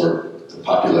the sport, the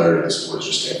popularity of the sport is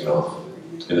just taking off.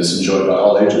 And it's enjoyed by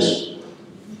all ages.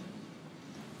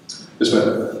 Yes,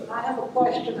 ma'am. I have a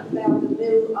question about the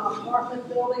new apartment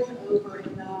building over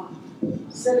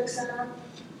in Civic Center.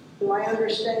 Do I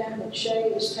understand that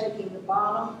Shay is taking the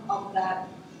bottom of that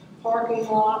parking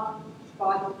lot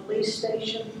by the police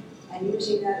station and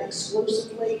using that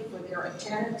exclusively for their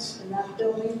attendance in that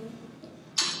building?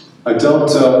 I don't,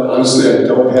 honestly, I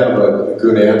don't have a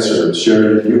good answer.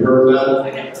 Sherry, have you heard that?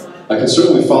 I can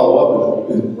certainly follow up.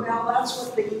 Well, that's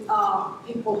what the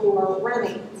people who are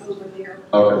renting over there,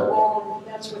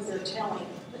 Okay. that's what they're telling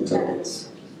the tenants.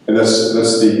 And that's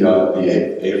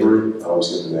the Avery? I always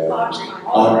get the name.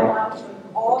 Audrey.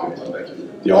 Okay, thank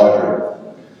you. The Audrey.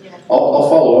 I'll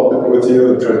follow up with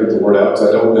you and try to get the word out, because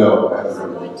I don't know. I haven't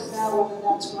heard. I'd like to know whether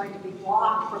that's going to be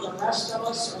blocked for the rest of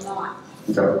us or not.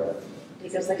 Okay.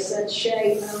 Because they said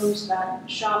Shay owns that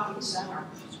shopping center,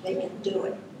 they can do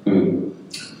it.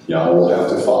 Yeah, I will have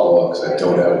to follow up, because I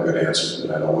don't have a good answer,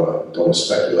 and I don't want to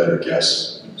speculate or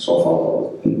guess. So I'll follow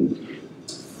up.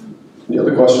 Any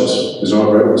other questions? Is there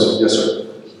one? Yes, sir.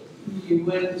 You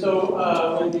went, so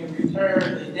when you retire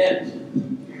the debt,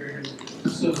 your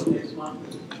soon next month,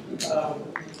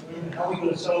 how are we going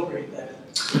to celebrate that?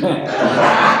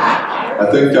 I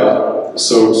think,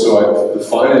 the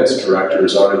finance director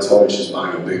has already told me she's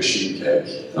buying a big sheet cake.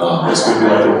 It's going to be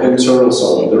like an internal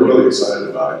celebration. They're really excited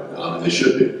about it, and they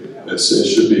should be. It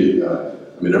should be, I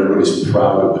mean, everybody's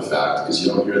proud of the fact, because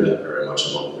you don't hear that very much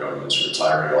in local governments,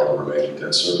 retiring all the remaining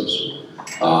debt service.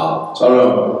 So I don't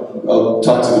know, I'll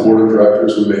talk to the board of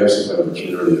directors. We may have some kind of a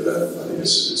community event. I think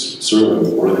it's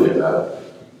certainly worthy of that.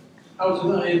 How is it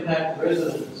going to impact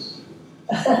residents?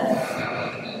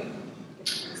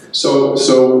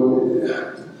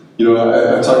 You know,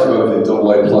 I talked about the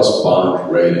AA plus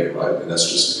bond rating, right? And that's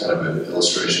just kind of an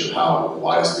illustration of how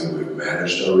wisely we've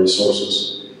managed our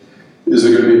resources. Is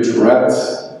there going to be a direct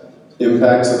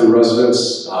impact to the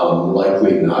residents?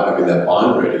 Likely not. I mean, that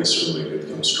bond rating is certainly going to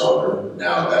become stronger.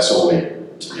 Now, that's only,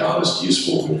 to be honest,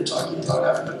 useful when you're talking about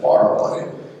having to borrow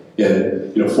money.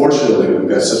 And, you know, fortunately, we've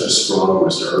got such a strong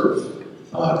reserve.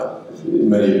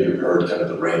 Many of you have heard kind of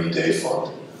the rainy day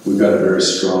fund. We've got a very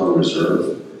strong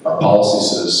reserve. Our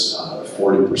policy says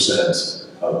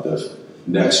 40% of the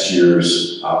next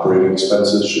year's operating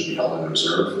expenses should be held in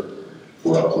reserve.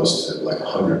 We're up close to like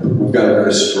 100. We've got a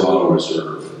very strong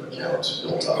reserve account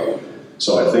built up.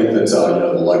 So I think that you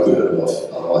know, the likelihood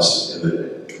of us in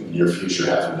the near future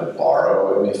having to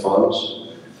borrow any funds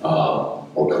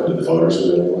or come to the voters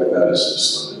with anything like that is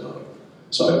slim to none.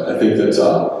 So I think that you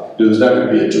know, there's not going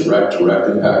to be a direct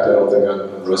impact, I don't think,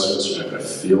 on residents. We're not going to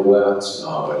feel that,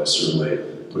 but it certainly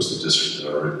puts the district in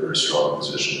a very, very strong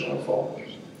position going forward.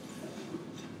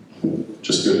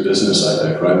 Just good business, I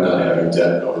think, right? Not having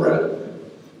debt overhead.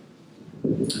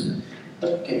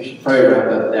 Okay, we should probably wrap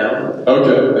that down.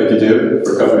 Okay, thank you, David,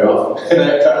 for cutting me off.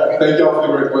 And thank you all for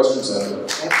the great questions.